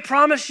 I can't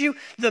promise you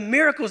the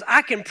miracles.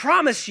 I can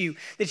promise you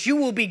that you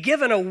will be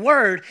given a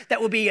word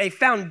that will be a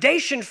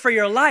foundation for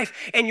your life,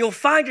 and you'll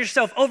find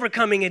yourself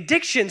overcoming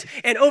addictions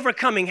and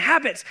overcoming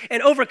habits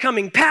and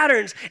overcoming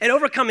patterns and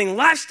overcoming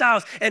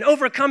lifestyles and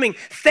overcoming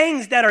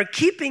things that are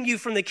keeping you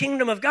from the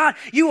kingdom of God.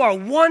 You are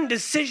one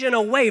decision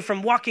away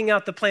from walking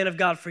out the plan of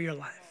God for your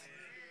life.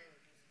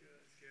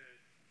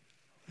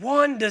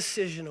 One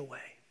decision away.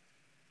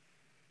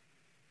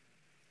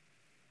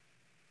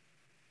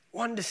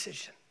 One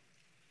decision,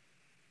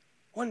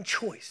 one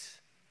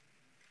choice.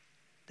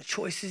 The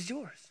choice is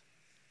yours.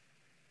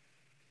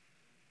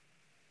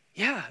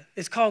 Yeah,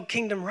 it's called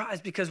Kingdom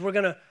Rise because we're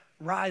going to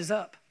rise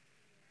up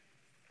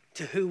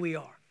to who we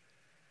are.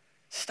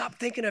 Stop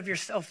thinking of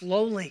yourself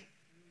lowly.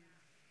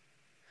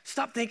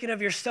 Stop thinking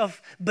of yourself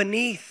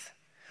beneath.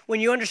 When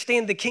you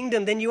understand the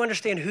kingdom, then you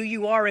understand who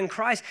you are in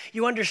Christ.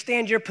 You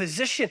understand your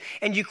position,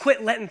 and you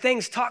quit letting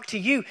things talk to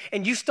you,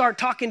 and you start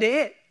talking to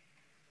it.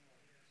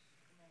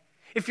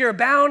 If you're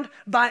bound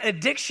by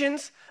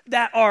addictions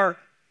that are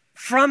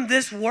from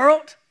this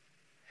world,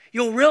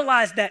 you'll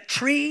realize that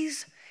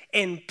trees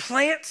and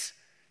plants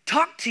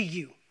talk to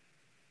you.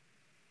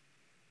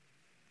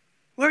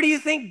 Where do you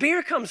think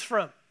beer comes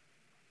from?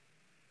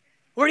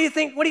 What do you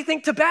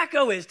think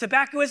tobacco is?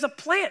 Tobacco is a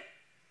plant.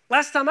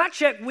 Last time I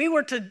checked, we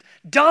were to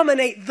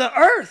dominate the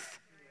earth,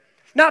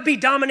 not be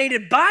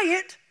dominated by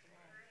it.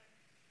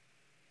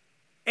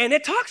 And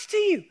it talks to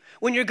you.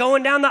 When you're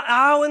going down the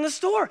aisle in the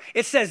store,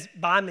 it says,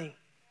 buy me.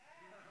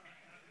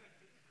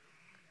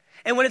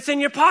 And when it's in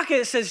your pocket,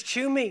 it says,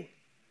 chew me.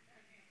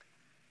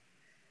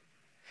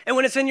 And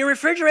when it's in your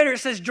refrigerator, it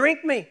says,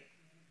 drink me.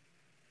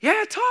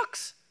 Yeah, it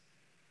talks.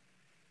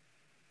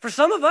 For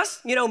some of us,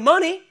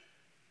 money,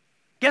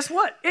 guess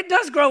what? It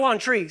does grow on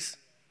trees.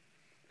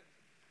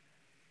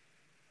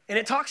 And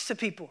it talks to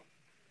people.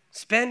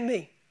 Spend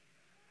me.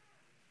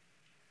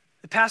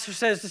 The pastor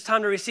says it's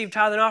time to receive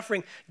tithe and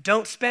offering.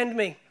 Don't spend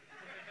me.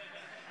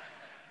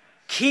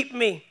 Keep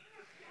me.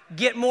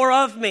 Get more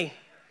of me.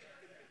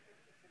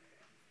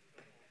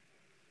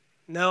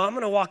 No, I'm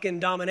going to walk in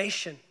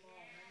domination.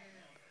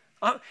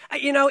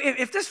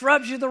 If this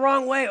rubs you the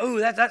wrong way,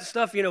 that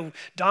stuff,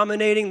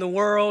 dominating the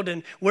world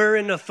and we're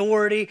in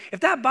authority.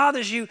 If that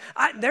bothers you,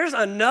 there's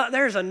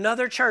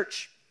another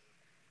church.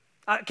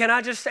 Can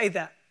I just say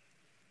that?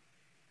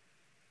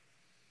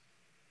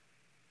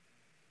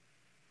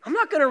 I'm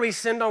not going to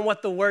rescind on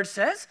what the word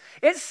says.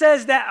 It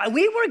says that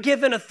we were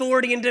given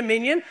authority and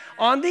dominion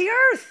on the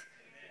earth.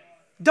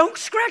 Don't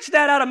scratch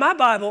that out of my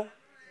Bible.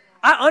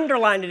 I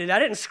underlined it. I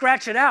didn't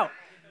scratch it out.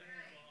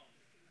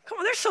 Come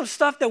on, there's some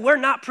stuff that we're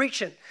not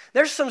preaching.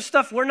 There's some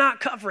stuff we're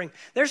not covering.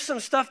 There's some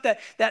stuff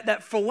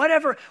that for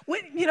whatever,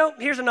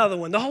 here's another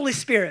one, the Holy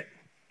Spirit.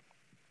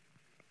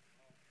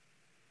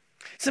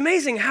 It's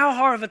amazing how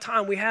hard of a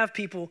time we have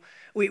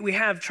we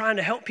have trying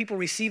to help people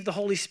receive the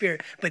Holy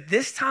Spirit. But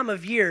this time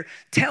of year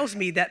tells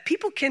me that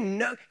people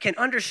can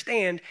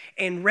understand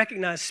and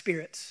recognize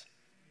spirits.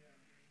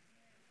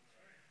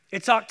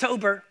 It's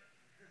October.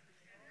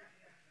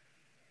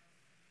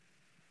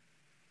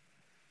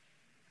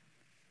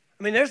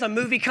 There's a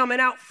movie coming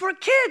out for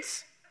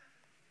kids.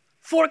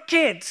 For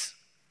kids.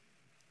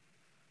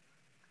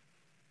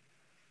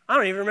 I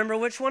don't even remember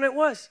which one it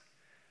was.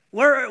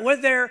 We're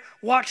there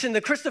watching the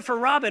Christopher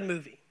Robin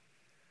movie.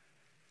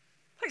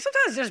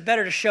 Sometimes it's just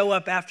better to show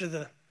up after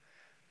the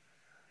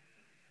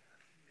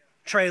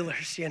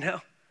trailers,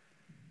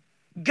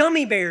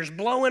 Gummy bears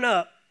blowing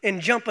up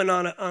and jumping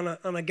on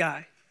a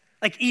guy.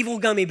 Like evil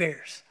gummy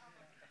bears.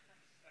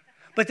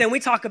 But then we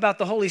talk about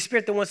the Holy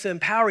Spirit that wants to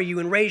empower you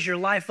and raise your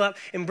life up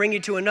and bring you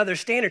to another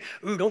standard.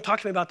 Don't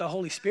talk to me about the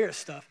Holy Spirit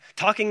stuff.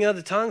 Talking in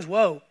other tongues,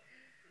 whoa.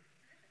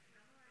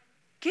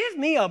 Give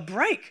me a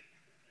break.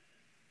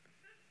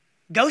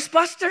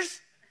 Ghostbusters?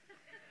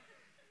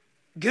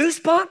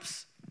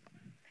 Goosebumps?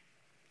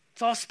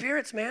 It's all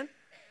spirits, man.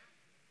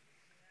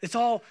 It's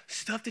all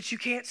stuff that you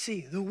can't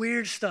see, the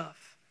weird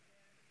stuff.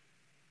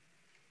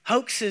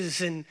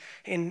 Hoaxes and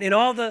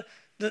all the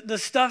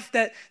stuff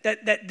that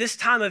this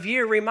time of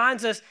year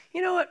reminds us,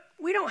 you know what?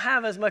 We don't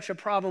have as much a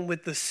problem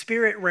with the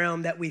spirit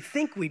realm that we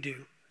think we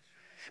do.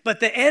 But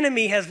the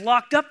enemy has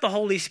locked up the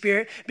Holy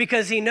Spirit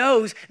because he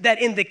knows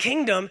that in the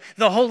kingdom,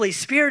 the Holy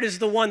Spirit is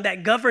the one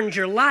that governs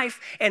your life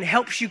and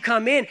helps you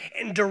come in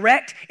and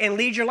direct and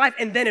lead your life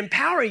and then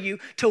empower you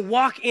to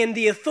walk in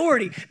the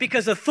authority,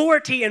 because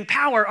authority and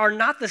power are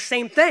not the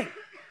same thing.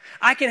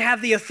 I can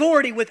have the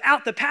authority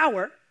without the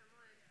power,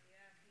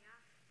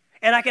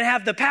 and I can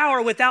have the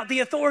power without the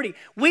authority.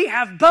 We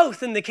have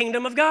both in the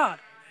kingdom of God.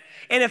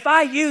 And if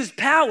I use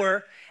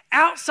power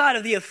outside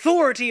of the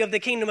authority of the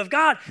kingdom of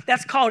God,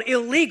 that's called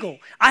illegal.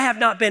 I have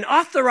not been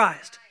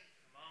authorized.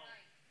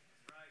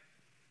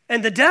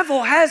 And the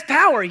devil has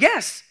power,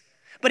 yes,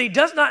 but he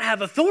does not have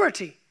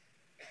authority.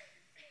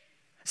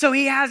 So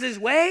he has his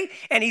way,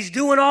 and he's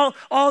doing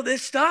all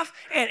this stuff,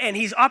 and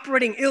he's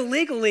operating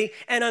illegally,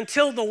 and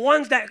until the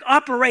ones that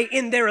operate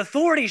in their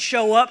authority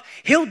show up,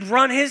 he'll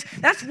run his.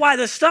 That's why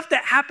the stuff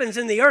that happens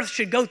in the earth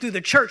should go through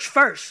the church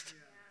first.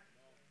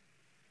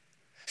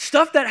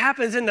 Stuff that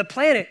happens in the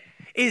planet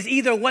is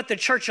either what the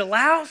church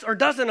allows or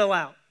doesn't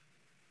allow.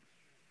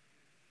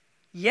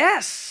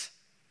 Yes.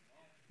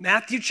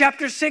 Matthew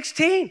chapter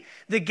 16,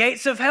 the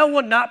gates of hell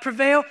will not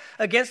prevail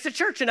against the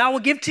church, and I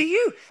will give to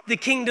you the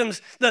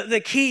kingdoms,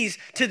 the keys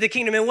to the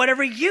kingdom, and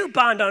whatever you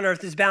bind on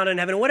earth is bound in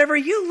heaven, and whatever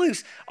you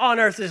loose on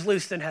earth is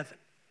loosed in heaven.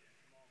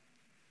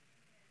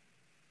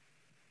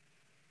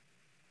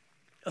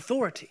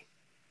 Authority,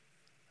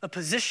 a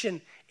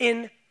position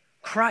in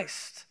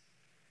Christ.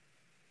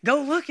 Go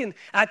look, and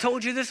I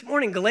told you this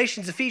morning,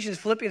 Galatians, Ephesians,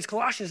 Philippians,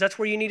 Colossians, that's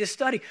where you need to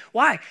study.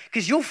 Why?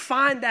 Because you'll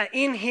find that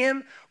in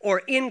him or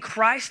in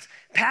Christ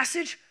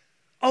passage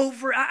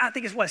over, I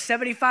think it's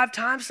 75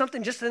 times,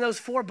 something just in those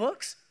 4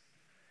 books?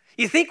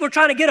 You think we're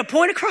trying to get a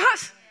point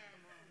across?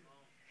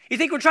 You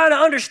think we're trying to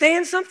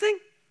understand something?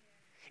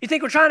 You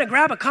think we're trying to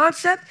grab a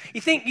concept?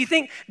 You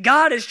think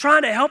God is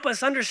trying to help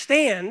us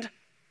understand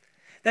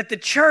that the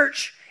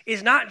church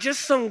is not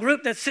just some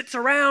group that sits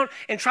around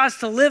and tries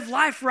to live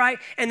life right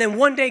and then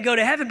one day go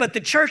to heaven, but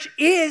the church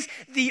is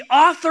the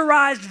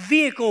authorized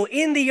vehicle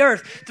in the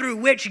earth through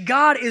which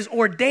God is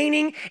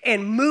ordaining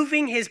and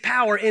moving his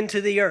power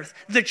into the earth.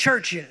 The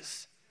church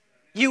is.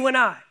 You and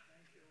I.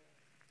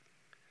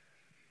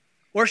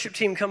 Worship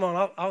team, come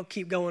on. I'll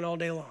keep going all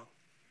day long.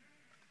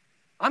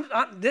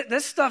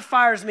 This stuff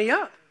fires me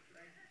up.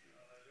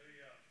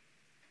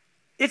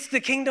 It's the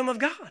kingdom of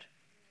God.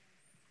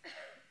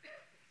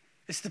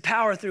 It's the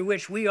power through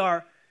which we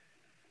are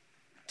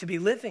to be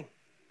living.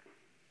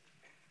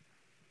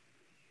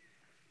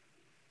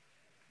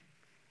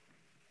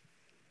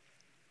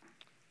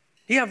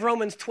 Do you have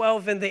Romans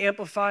 12 in the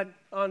Amplified,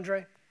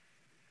 Andre?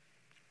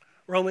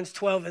 Romans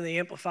 12 in the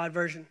Amplified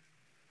version.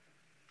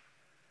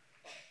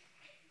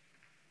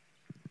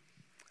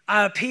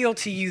 I appeal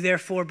to you,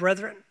 therefore,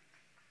 brethren,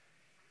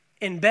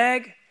 and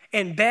beg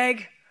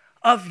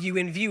of you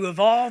in view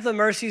of all the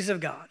mercies of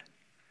God,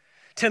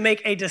 to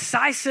make a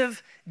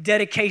decisive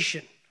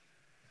dedication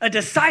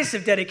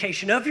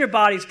of your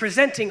bodies,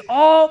 presenting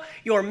all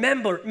your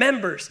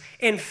members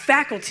and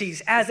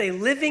faculties as a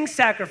living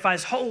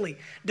sacrifice, holy,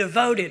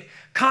 devoted,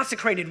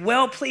 consecrated,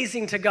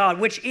 well-pleasing to God,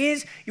 which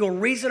is your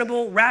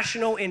reasonable,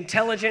 rational,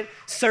 intelligent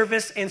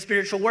service and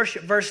spiritual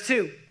worship. Verse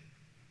 2,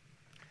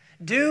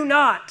 do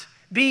not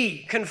be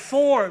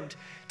conformed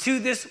to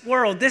this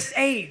world, this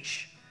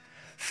age,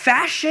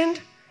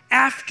 fashioned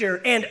after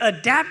and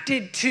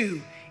adapted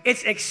to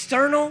its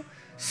external,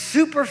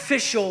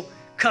 superficial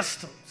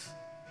customs,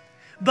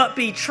 but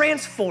be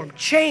transformed,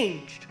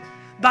 changed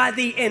by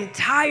the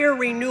entire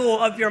renewal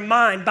of your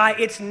mind, by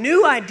its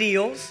new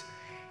ideals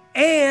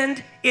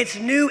and its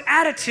new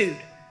attitude,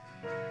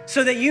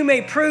 so that you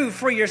may prove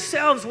for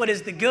yourselves what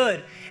is the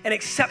good and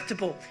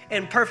acceptable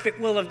and perfect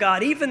will of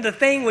God, even the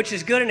thing which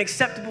is good and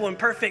acceptable and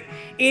perfect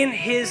in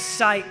his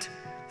sight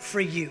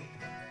for you.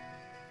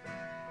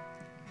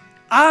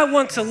 I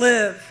want to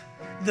live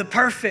the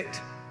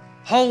perfect,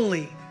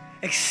 holy,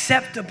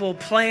 acceptable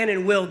plan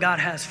and will God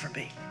has for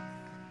me.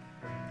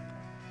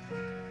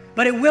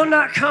 But it will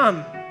not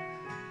come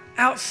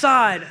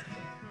outside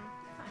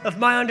of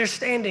my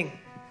understanding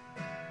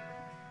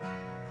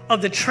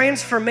of the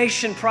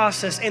transformation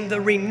process and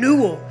the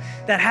renewal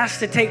that has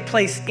to take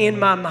place in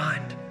my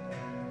mind.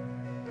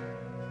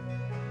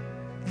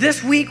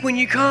 This week when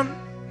you come,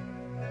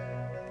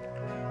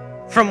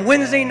 from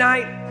Wednesday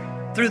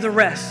night through the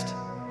rest,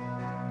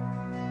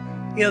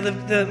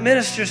 the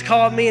ministers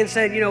called me and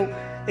said,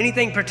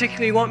 anything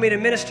particular you want me to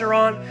minister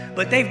on,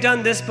 but they've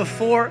done this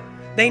before.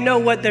 They know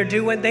what they're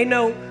doing. They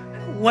know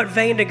what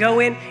vein to go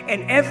in.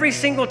 And every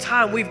single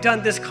time we've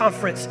done this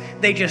conference,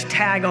 they just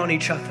tag on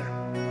each other.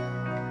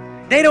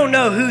 They don't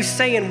know who's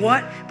saying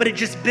what, but it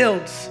just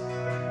builds.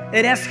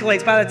 It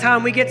escalates. By the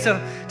time we get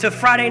to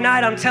Friday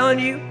night, I'm telling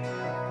you,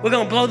 we're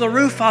going to blow the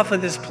roof off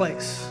of this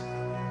place.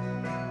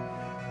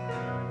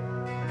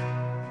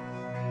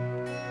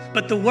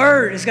 But the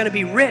word is going to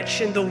be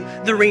rich in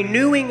the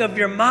renewing of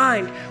your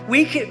mind.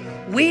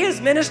 We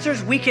as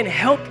ministers, we can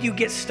help you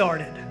get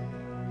started.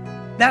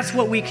 That's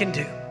what we can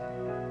do.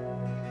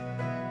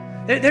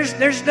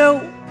 There's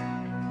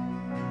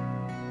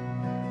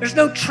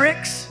no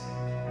tricks.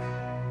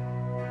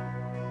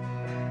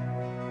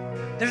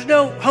 There's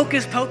no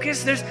hocus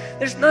pocus.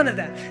 There's none of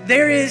that.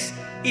 There is,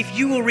 if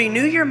you will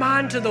renew your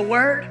mind to the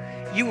word,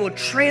 you will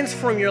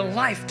transform your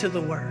life to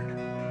the word.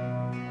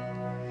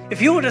 If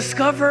you will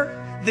discover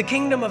the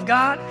kingdom of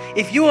God,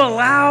 if you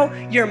allow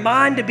your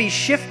mind to be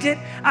shifted,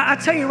 I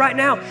tell you right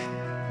now,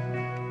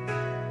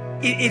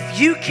 if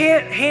you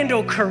can't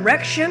handle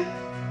correction,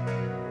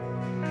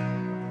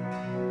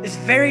 it's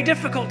very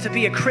difficult to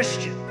be a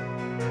Christian.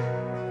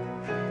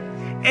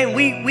 And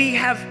we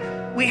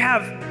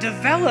have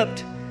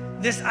developed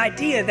this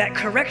idea that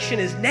correction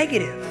is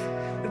negative.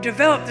 We've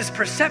developed this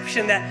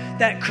perception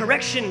that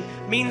correction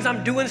means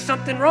I'm doing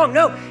something wrong.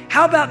 No,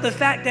 how about the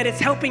fact that it's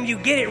helping you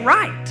get it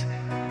right?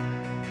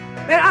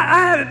 Man, I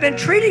haven't been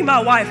treating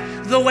my wife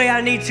the way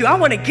I need to. I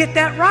want to get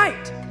that right.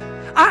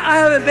 I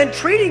haven't been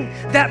treating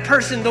that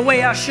person the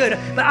way I should,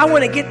 but I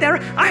want to get that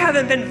right. I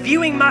haven't been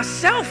viewing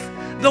myself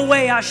the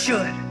way I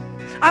should.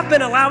 I've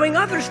been allowing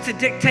others to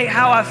dictate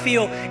how I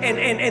feel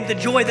and the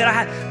joy that I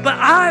have, but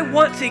I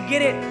want to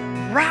get it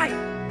right.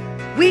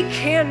 We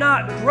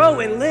cannot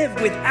grow and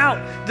live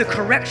without the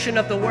correction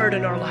of the word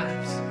in our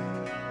lives.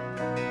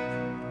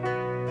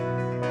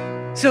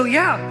 So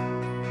yeah,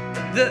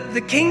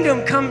 the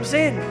kingdom comes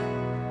in.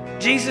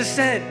 Jesus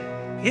said,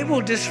 it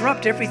will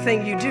disrupt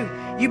everything you do.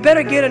 You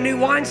better get a new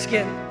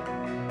wineskin,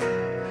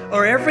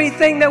 or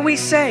everything that we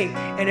say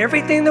and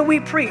everything that we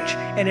preach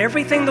and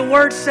everything the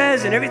word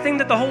says and everything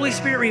that the Holy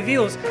Spirit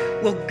reveals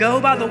will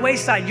go by the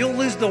wayside. You'll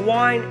lose the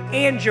wine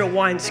and your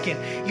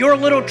wineskin. Your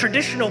little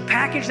traditional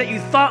package that you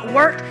thought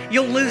worked,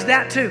 you'll lose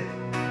that too.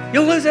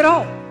 You'll lose it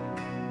all.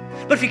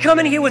 But if you come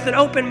in here with an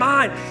open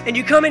mind and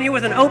you come in here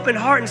with an open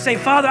heart and say,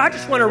 Father, I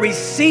just want to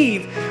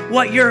receive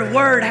what your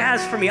word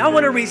has for me. I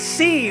want to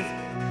receive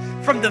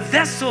from the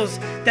vessels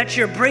that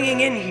you're bringing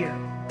in here.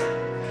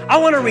 I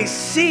want to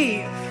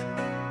receive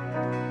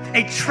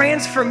a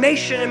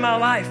transformation in my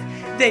life.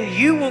 Then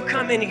you will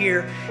come in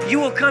here. You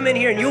will come in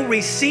here and you'll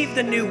receive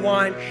the new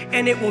wine,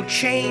 and it will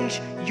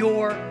change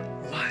your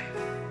life.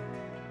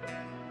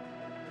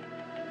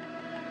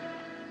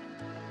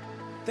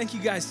 Thank you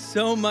guys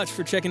so much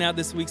for checking out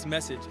this week's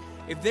message.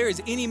 If there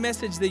is any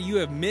message that you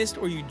have missed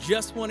or you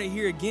just want to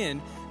hear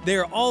again, they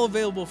are all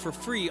available for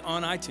free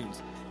on iTunes.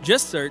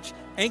 Just search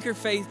Anchor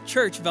Faith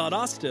Church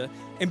Valdosta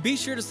and be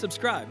sure to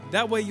subscribe.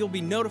 That way you'll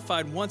be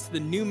notified once the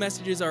new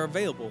messages are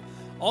available.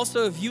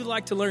 Also, if you'd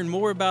like to learn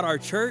more about our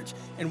church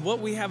and what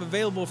we have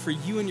available for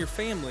you and your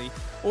family,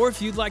 or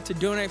if you'd like to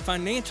donate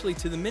financially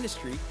to the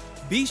ministry,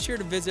 be sure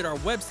to visit our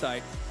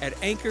website at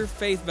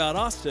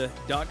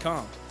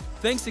anchorfaithvaldosta.com.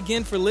 Thanks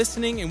again for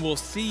listening, and we'll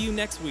see you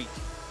next week.